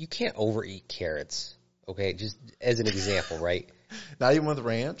overeat? You can't overeat carrots. Okay, just as an example, right? Not even with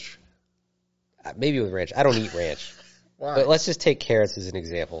ranch. Maybe with ranch. I don't eat ranch. Why? But let's just take carrots as an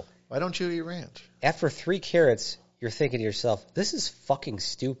example. Why don't you eat ranch? After 3 carrots, you're thinking to yourself, this is fucking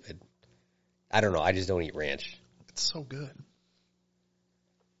stupid. I don't know. I just don't eat ranch. It's so good.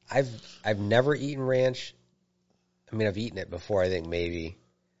 I've never eaten ranch. I mean, I've eaten it before, I think, maybe.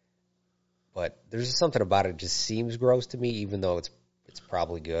 But there's just something about it that just seems gross to me, even though it's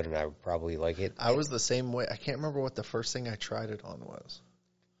probably good and I would probably like it. I was the same way. I can't remember what the first thing I tried it on was.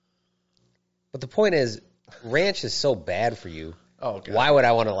 But the point is, ranch is so bad for you. Oh, okay. Why would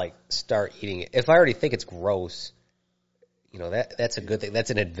I want to like start eating it? If I already think it's gross, you know, that's a good thing. That's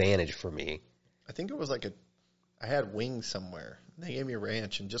an advantage for me. I think it was like I had wings somewhere. They gave me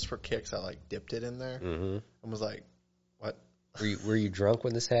ranch, and just for kicks, I like dipped it in there and was like, what? Were you drunk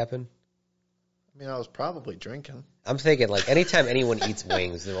when this happened? I mean, I was probably drinking. I'm thinking like anytime anyone eats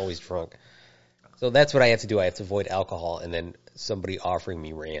wings, they're always drunk. So that's what I have to do. I have to avoid alcohol and then somebody offering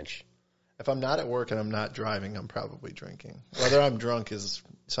me ranch. If I'm not at work and I'm not driving, I'm probably drinking. Whether I'm drunk is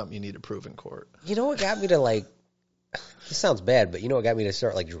something you need to prove in court. You know what got me to like, this sounds bad, but you know what got me to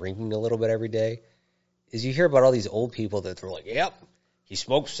start like drinking a little bit every day? Is you hear about all these old people that they're like, yep, he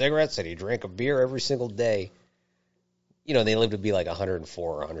smoked cigarettes and he drank a beer every single day. You know, they live to be like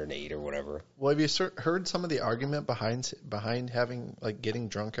 104 or 108 or whatever. Well, have you heard some of the argument behind having like getting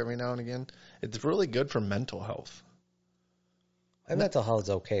drunk every now and again? It's really good for mental health. My mental health is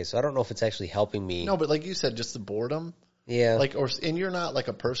okay, so I don't know if it's actually helping me. No, but like you said, just the boredom. Yeah. Like, and you're not like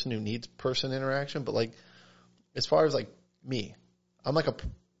a person who needs person interaction, but like, as far as like me, I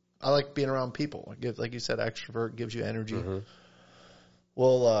like being around people. Like you said, extrovert gives you energy. Mm-hmm.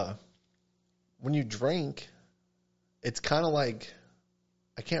 Well, when you drink, it's kind of like,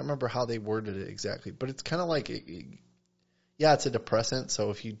 I can't remember how they worded it exactly, but it's kind of like, it's a depressant. So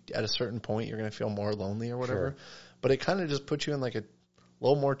if you, at a certain point, you're going to feel more lonely or whatever, Sure. But it kind of just puts you in like a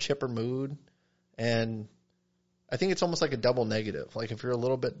little more chipper mood. And I think it's almost like a double negative. Like if you're a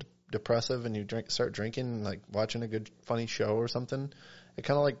little bit depressive and you start drinking and like watching a good funny show or something, it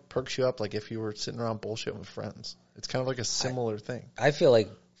kind of like perks you up. Like if you were sitting around bullshitting with friends, it's kind of like a similar thing. I feel like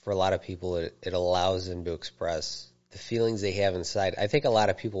for a lot of people, it allows them to express the feelings they have inside. I think a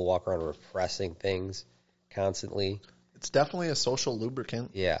lot of people walk around repressing things constantly. It's definitely a social lubricant.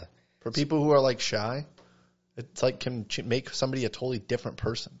 Yeah. For people who are like shy, it's like can make somebody a totally different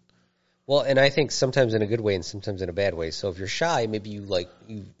person. Well, and I think sometimes in a good way and sometimes in a bad way. So if you're shy, maybe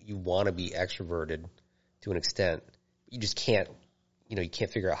you want to be extroverted, to an extent. You just can't, you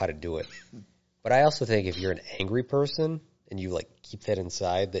can't figure out how to do it. But I also think if you're an angry person and you like keep that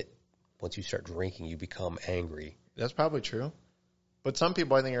inside, that once you start drinking, you become angry. That's probably true. But some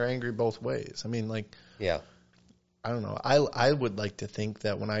people, I think, are angry both ways. I mean, like, Yeah. I don't know. I would like to think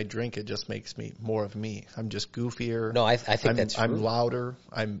that when I drink, it just makes me more of me. I'm just goofier. No, I think that's true. I'm louder.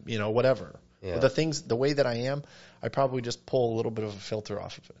 I'm, whatever. Yeah. But the way that I am, I probably just pull a little bit of a filter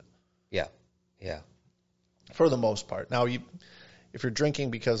off of it. Yeah. Yeah. For the most part. Now, if you're drinking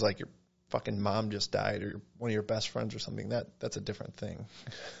because, like, your fucking mom just died or one of your best friends or something, that's a different thing.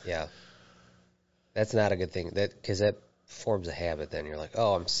 Yeah. That's not a good thing. Because that forms a habit then. You're like,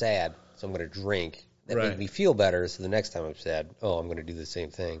 oh, I'm sad, so I'm going to drink. That Right. makes me feel better, so the next time I'm sad, oh, I'm going to do the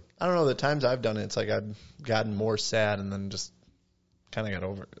same thing. I don't know. The times I've done it, it's like I've gotten more sad and then just kind of got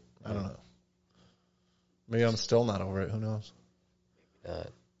over it. I don't know. Maybe I'm still not over it. Who knows? On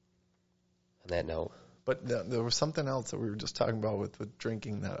that note. But there was something else that we were just talking about with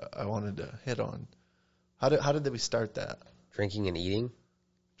drinking that I wanted to hit on. How did we start that? Drinking and eating?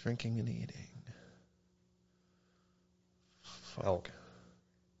 Drinking and eating. Fuck. Oh,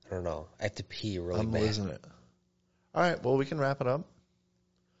 I don't know. I have to pee really I'm bad. losing it. All right, well, we can wrap it up.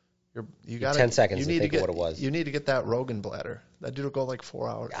 You got 10 seconds to think of what it was. You need to get that Rogan bladder. That dude will go like 4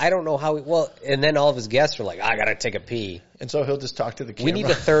 hours. I don't know how and then all of his guests are like, I got to take a pee. And so he'll just talk to the camera. We need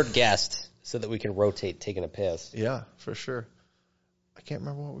a third guest so that we can rotate taking a piss. Yeah, for sure. I can't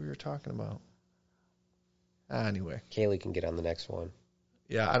remember what we were talking about. Anyway. Kaylee can get on the next one.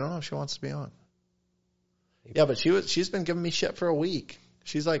 Yeah, I don't know if she wants to be on. Yeah, but she's been giving me shit for a week.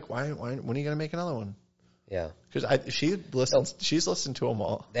 She's like, when are you going to make another one? Yeah. Because she's listened to them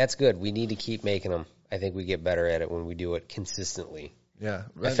all. That's good. We need to keep making them. I think we get better at it when we do it consistently. Yeah.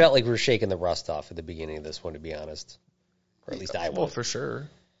 I felt like we were shaking the rust off at the beginning of this one, to be honest. Or at least I Well, was. for sure.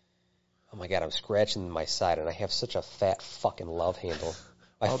 Oh my God, I'm scratching my side and I have such a fat fucking love handle.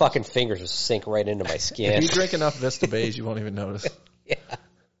 My fucking fingers just sink right into my skin. If you drink enough Vista Beige, you won't even notice. Yeah.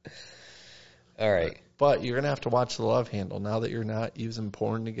 All right. But you're going to have to watch the love handle. Now that you're not using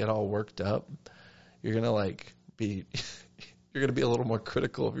porn to get all worked up, you're going to you're going to be a little more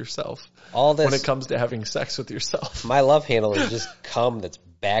critical of yourself All this, when it comes to having sex with yourself. my love handle is just cum that's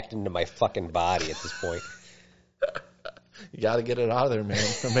backed into my fucking body at this point. You got to get it out of there, man.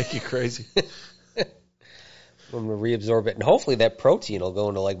 It'll make you crazy. I'm going to reabsorb it. And hopefully that protein will go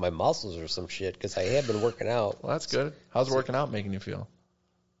into like my muscles or some shit because I have been working out. Well, that's good. How's working out making you feel?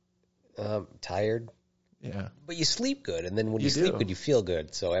 Tired. Yeah. But you sleep good. And then when you You sleep do. good, you feel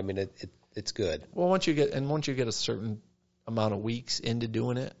good. So, I mean, it's good. Well, once you get a certain amount of weeks into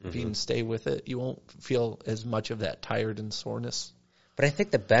doing it, if you can stay with it, you won't feel as much of that tired and soreness. But I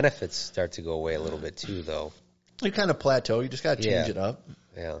think the benefits start to go away a little bit too, though. You kind of plateau. You just got to change Yeah. it up.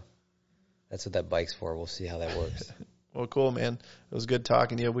 Yeah. That's what that bike's for. We'll see how that works. Well, cool, man. It was good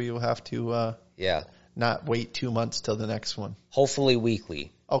talking to you. We will have to Yeah. not wait 2 months till the next one. Hopefully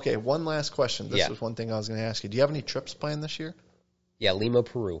weekly. Okay, one last question. This Yeah. was one thing I was going to ask you. Do you have any trips planned this year? Yeah, Lima,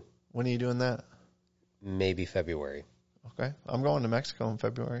 Peru. When are you doing that? Maybe February. Okay. I'm going to Mexico in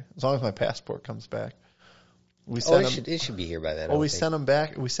February, as long as my passport comes back. We Oh, sent them, it should be here by then. I well, we would think. sent them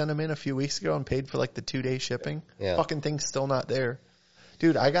back. We sent them in a few weeks ago and paid for like the 2-day shipping. Yeah. Fucking thing's still not there.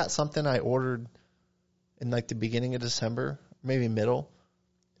 Dude, I got something I ordered in like the beginning of December, maybe middle.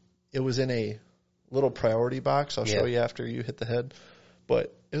 It was in a little priority box. I'll show Yeah. you after you hit the head.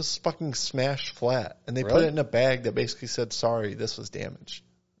 But it was fucking smashed flat. And they put Really? it in a bag that basically said, sorry, this was damaged.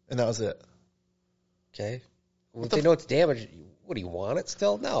 And that was it. Okay. Well, if the they know it's damaged, what, do you want it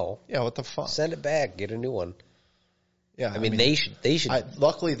still? No. Yeah, what the fuck? Send it back. Get a new one. Yeah, I mean, they should.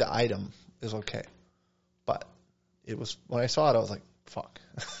 Luckily, the item is okay. But it was, when I saw it, I was like, fuck.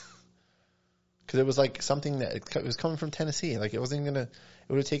 Because it was like something that it was coming from Tennessee. Like, it wasn't even going to, it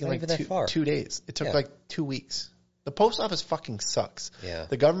would have taken Not like even that far. 2 days. It took Yeah. like 2 weeks. The post office fucking sucks. Yeah.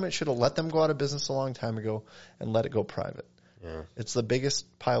 The government should have let them go out of business a long time ago and let it go private. Yeah. It's the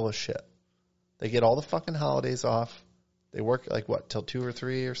biggest pile of shit. They get all the fucking holidays off. They work like what, till 2 or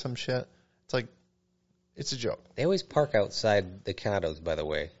 3 or some shit. It's like, it's a joke. They always park outside the condos, by the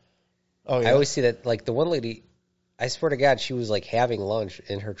way. Oh yeah. I always see that, like, the one lady, I swear to God, she was, like, having lunch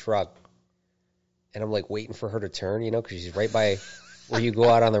in her truck. And I'm, like, waiting for her to turn, you know, because she's right by where you go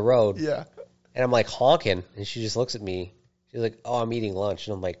out on the road. Yeah. And I'm, like, honking. And she just looks at me. She's like, oh, I'm eating lunch.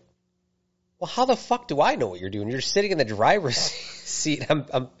 And I'm like, well, how the fuck do I know what you're doing? You're sitting in the driver's seat.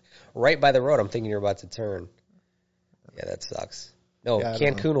 I'm right by the road. I'm thinking you're about to turn. Yeah, that sucks. No, Yeah, I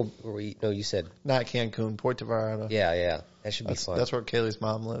don't Cancun will, no, you said, Not Cancun, Puerto Vallarta. yeah. That should be fun. That's where Kaylee's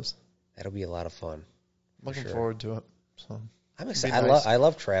mom lives. That'll be a lot of fun. Looking sure. forward to it. So I'm It'd be excited. nice. I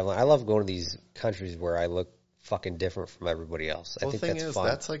love traveling. I love going to these countries where I look fucking different from everybody else. I Well, think the thing that's is, fun.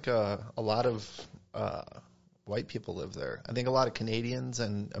 that's like a lot of white people live there. I think a lot of Canadians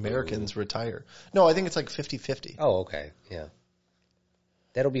and Americans retire. No, I think it's like 50-50. Oh, okay. Yeah.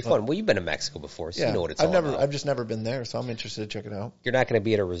 That'll be fun. Well, you've been to Mexico before, so you know what it's all about. I've just never been there, so I'm interested to check it out. You're not going to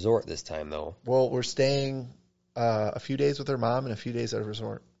be at a resort this time, though. Well, we're staying a few days with her mom and a few days at a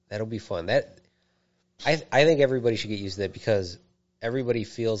resort. That'll be fun. I think everybody should get used to that because everybody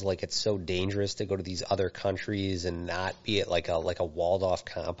feels like it's so dangerous to go to these other countries and not be at like a walled off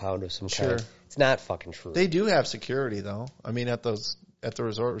compound of some Sure. kind. It's not fucking true. They do have security though. I mean, at the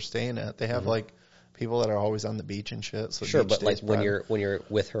resort we're staying at, they have like people that are always on the beach and shit. So Sure, beach but like stays when private. you're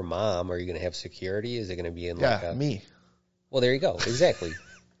with her mom, are you going to have security? Is it going to be in yeah, like a me. Well, there you go. Exactly.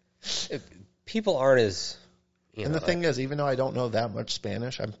 People aren't as And the thing is, even though I don't know that much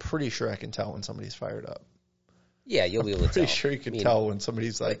Spanish, I'm pretty sure I can tell when somebody's fired up. yeah, you'll be able to tell. Pretty sure you can I mean, tell when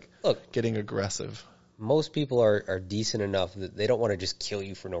somebody's like Look, getting aggressive. most people are decent enough that they don't want to just kill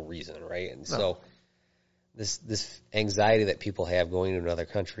you for no reason, right? And so this anxiety that people have going to another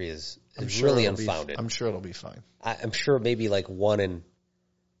country is really unfounded. I'm sure it'll be fine. I'm sure maybe like 1 in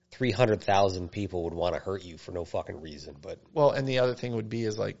 300,000 people would want to hurt you for no fucking reason, but Well, and the other thing would be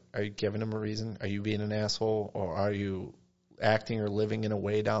is like, are you giving them a reason? Are you being an asshole, or are you acting or living in a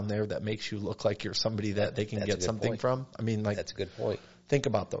way down there that makes you look like you're somebody that they can That's a get good something point. from? I mean, like, that's a good point. think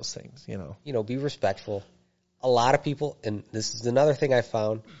about those things, you know. You know, be respectful. A lot of people, and this is another thing I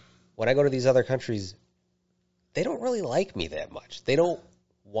found, when I go to these other countries, they don't really like me that much. They don't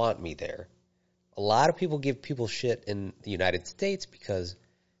want me there. A lot of people give people shit in the United States because,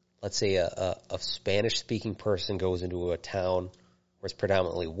 let's say, a Spanish-speaking person goes into a town where it's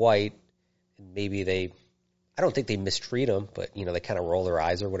predominantly white, and maybe I don't think they mistreat them, but, you know, they kind of roll their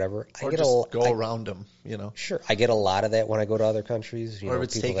eyes or whatever. Or just go around them, you know. Sure, I get a lot of that when I go to other countries. You Or know, if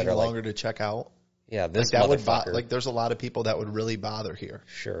it's people taking that are longer like, to check out. yeah, this That would motherfucker. like, there's a lot of people that would really bother here.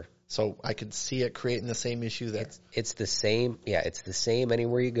 Sure. So I could see it creating the same issue there. It's the same. Yeah, it's the same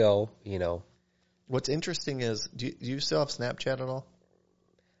anywhere you go, you know. What's interesting is, do you still have Snapchat at all?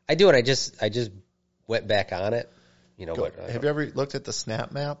 I do, and I just went back on it, you know. But Have you ever looked at the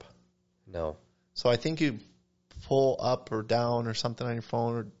Snap map? no. So I think you pull up or down or something on your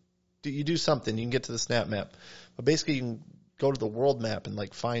phone, or you do something, you can get to the Snap map. But basically, you can go to the world map and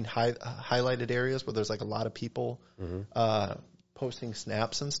like find highlighted areas where there's like a lot of people posting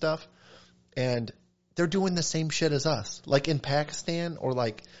snaps and stuff, and they're doing the same shit as us. Like in Pakistan or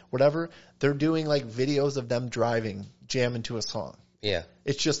like whatever, they're doing like videos of them driving, jamming to a song. Yeah.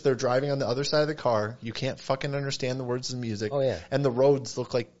 It's just they're driving on the other side of the car. You can't fucking understand the words of the music. Oh, yeah. And the roads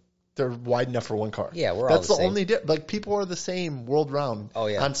look like they're wide enough for one car. Yeah, we're all That's the the same. only like people are the same world round Oh,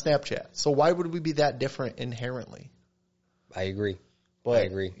 yeah. on Snapchat. So why would we be that different inherently? I agree. But, I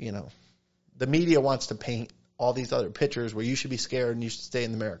agree. You know, the media wants to paint all these other pictures where you should be scared and you should stay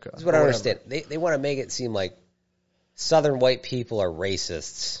in America. That's what I understand. They want to make it seem like Southern white people are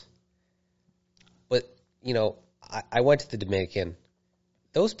racists. But, you know, I went to the Dominican.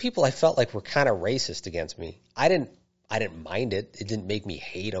 Those people I felt like were kind of racist against me. I didn't mind it. It didn't make me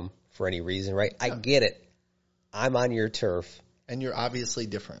hate them for any reason, right? I get it. I'm on your turf. And you're obviously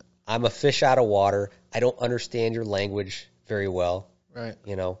different. I'm a fish out of water. I don't understand your language very well. Right.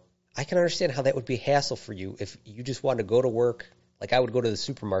 You know, I can understand how that would be a hassle for you if you just want to go to work. Like I would go to the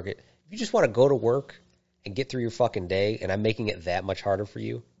supermarket. If you just want to go to work and get through your fucking day and I'm making it that much harder for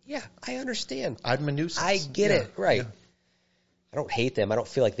you, yeah, I understand. I'm a nuisance. I get it. Right. Yeah. I don't hate them. I don't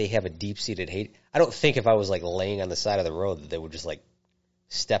feel like they have a deep-seated hate. I don't think if I was like laying on the side of the road that they would just like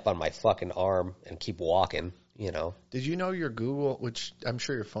step on my fucking arm and keep walking, you know. Did you know your Google, which I'm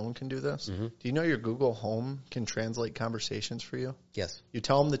sure your phone can do this, do you know your Google Home can translate conversations for you? Yes. You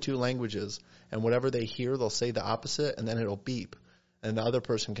tell them the two languages, and whatever they hear, they'll say the opposite, and then it'll beep, and the other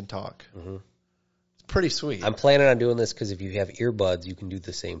person can talk. Mm-hmm. It's pretty sweet. I'm planning on doing this because if you have earbuds, you can do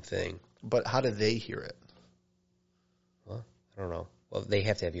the same thing. But how do they hear it? Well, I don't know. Well, they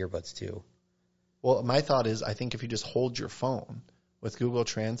have to have earbuds too. Well, my thought is I think if you just hold your phone with Google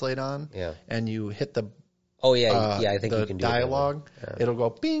Translate on, Yeah. and you hit the Oh, yeah. Yeah, I think the you can do it that way. dialogue, Yeah. it'll go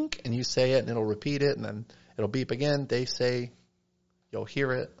bink, and you say it, and it'll repeat it, and then it'll beep again. They say, you'll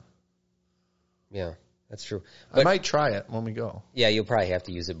hear it. Yeah, that's true. I But might try it when we go. yeah, you'll probably have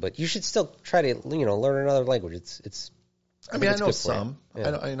to use it, but you should still try to, you know, learn another language. It's I mean, I it's know good for you. some.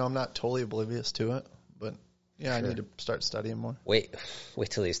 Yeah. I'm not totally oblivious to it, but yeah, I need to start studying more. Wait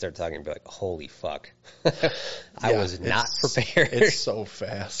till they start talking and be like, holy fuck. I Yeah, was not it's- prepared. It's so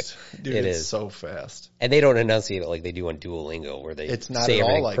fast, dude. It it's is. so fast. And they don't enunciate it like they do on Duolingo where they It's not say at all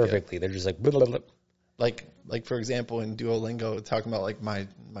everything like it. perfectly. They're just like, blah, blah, blah. Like for example, in Duolingo, talking about like my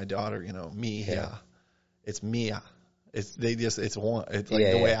daughter, Mia. Yeah. It's Mia. It's one. It's like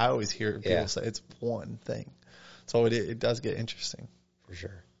Yeah, the way yeah. I always hear people Yeah. say it's one thing. So it does get interesting. For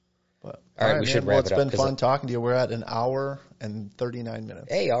sure. But All right, we should well, wrap it's it up, been 'cause fun talking to you. We're at an hour and 39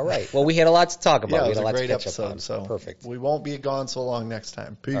 minutes. Hey, all right. Well, we had a lot to talk about. Yeah, we it had was a lot a great to catch episode. up on. So Perfect. we won't be gone so long next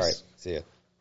time. Peace. All right. See ya.